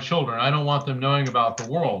shelter my children. I don't want them knowing about the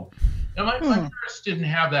world." And my parents didn't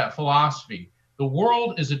have that philosophy. The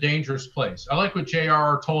world is a dangerous place. I like what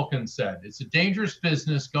J.R.R. Tolkien said. It's a dangerous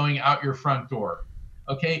business going out your front door.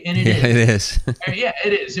 Okay, and it is. Yeah,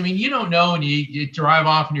 it is. I mean, you don't know when you drive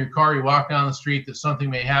off in your car, you walk down the street that something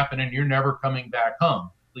may happen and you're never coming back home.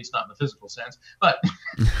 At least not in the physical sense. But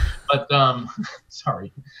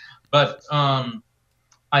sorry. But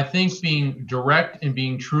I think being direct and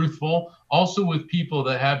being truthful, also with people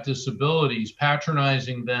that have disabilities,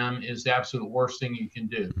 patronizing them is the absolute worst thing you can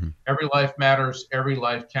do. Mm-hmm. Every life matters, every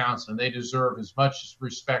life counts, and they deserve as much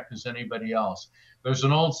respect as anybody else. There's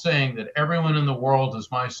an old saying that everyone in the world is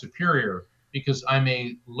my superior because I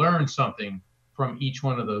may learn something from each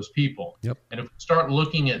one of those people. Yep. And if we start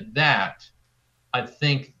looking at that, I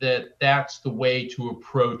think that that's the way to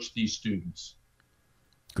approach these students.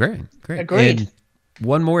 Great. Agreed. And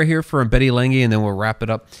one more here from Betty Lange, and then we'll wrap it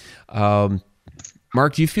up.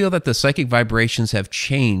 Mark, do you feel that the psychic vibrations have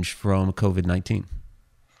changed from COVID-19?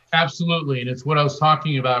 Absolutely. And it's what I was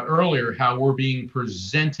talking about earlier, how we're being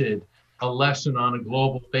presented a lesson on a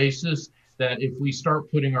global basis that if we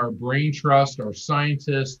start putting our brain trust, our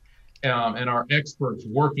scientists, and our experts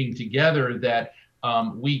working together, that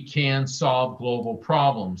we can solve global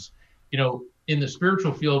problems. In the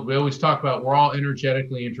spiritual field, we always talk about we're all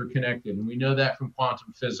energetically interconnected. And we know that from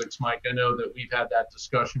quantum physics, Mike. I know that we've had that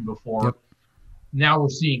discussion before. Yep. Now we're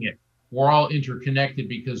seeing it. We're all interconnected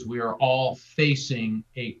because we are all facing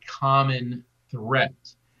a common threat.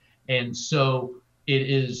 And so it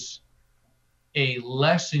is a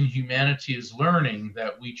lesson humanity is learning,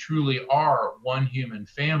 that we truly are one human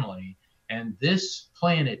family. And this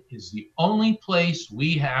planet is the only place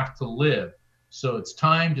we have to live. So it's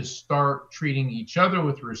time to start treating each other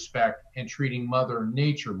with respect and treating Mother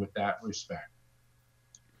Nature with that respect.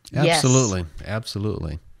 Absolutely. Yes.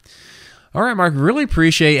 Absolutely. All right, Mark, really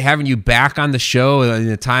appreciate having you back on the show.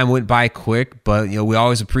 The time went by quick, but we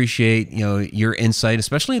always appreciate your insight,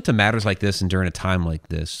 especially into matters like this and during a time like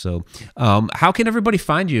this. So how can everybody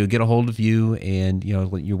find you, get a hold of you, and your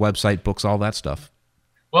website, books, all that stuff?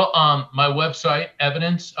 Well, my website,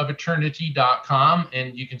 evidenceofeternity.com,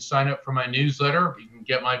 and you can sign up for my newsletter. You can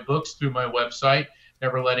get my books through my website,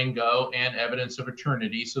 Never Letting Go and Evidence of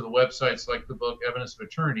Eternity. So the website's like the book, Evidence of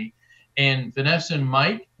Eternity. And Vanessa and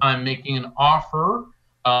Mike, I'm making an offer,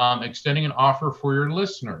 extending an offer for your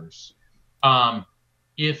listeners.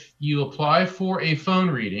 If you apply for a phone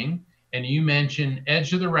reading and you mention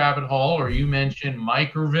Edge of the Rabbit Hole, or you mention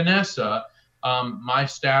Mike or Vanessa, my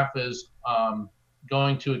staff is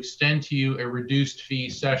going to extend to you a reduced fee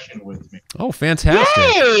session with me. Oh,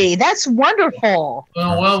 fantastic. Yay, that's wonderful.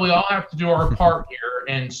 Well, we all have to do our part here.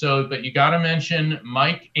 And so, but you got to mention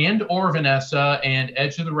Mike and or Vanessa and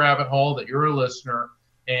Edge of the Rabbit Hole that you're a listener,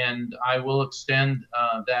 and I will extend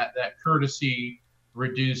that courtesy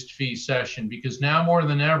reduced fee session, because now more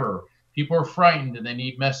than ever, people are frightened and they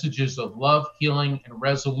need messages of love, healing, and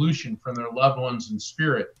resolution from their loved ones in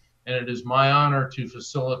spirit. And it is my honor to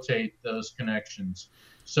facilitate those connections.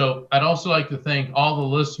 So I'd also like to thank all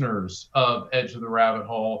the listeners of Edge of the Rabbit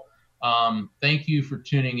Hole. Thank you for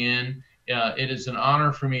tuning in. It is an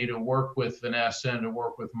honor for me to work with Vanessa and to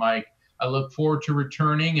work with Mike. I look forward to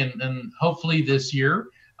returning and hopefully this year.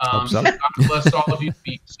 Hope so. God bless all of you.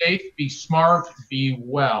 Be safe, be smart, be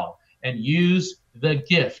well, and use the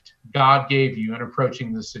gift God gave you in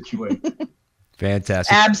approaching this situation.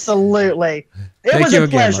 Fantastic. Absolutely. It was a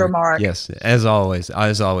pleasure, Mark. Yes, as always,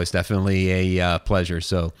 definitely a pleasure.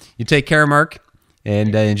 So you take care, Mark,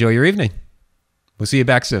 and enjoy your evening. We'll see you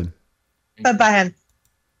back soon. Bye-bye.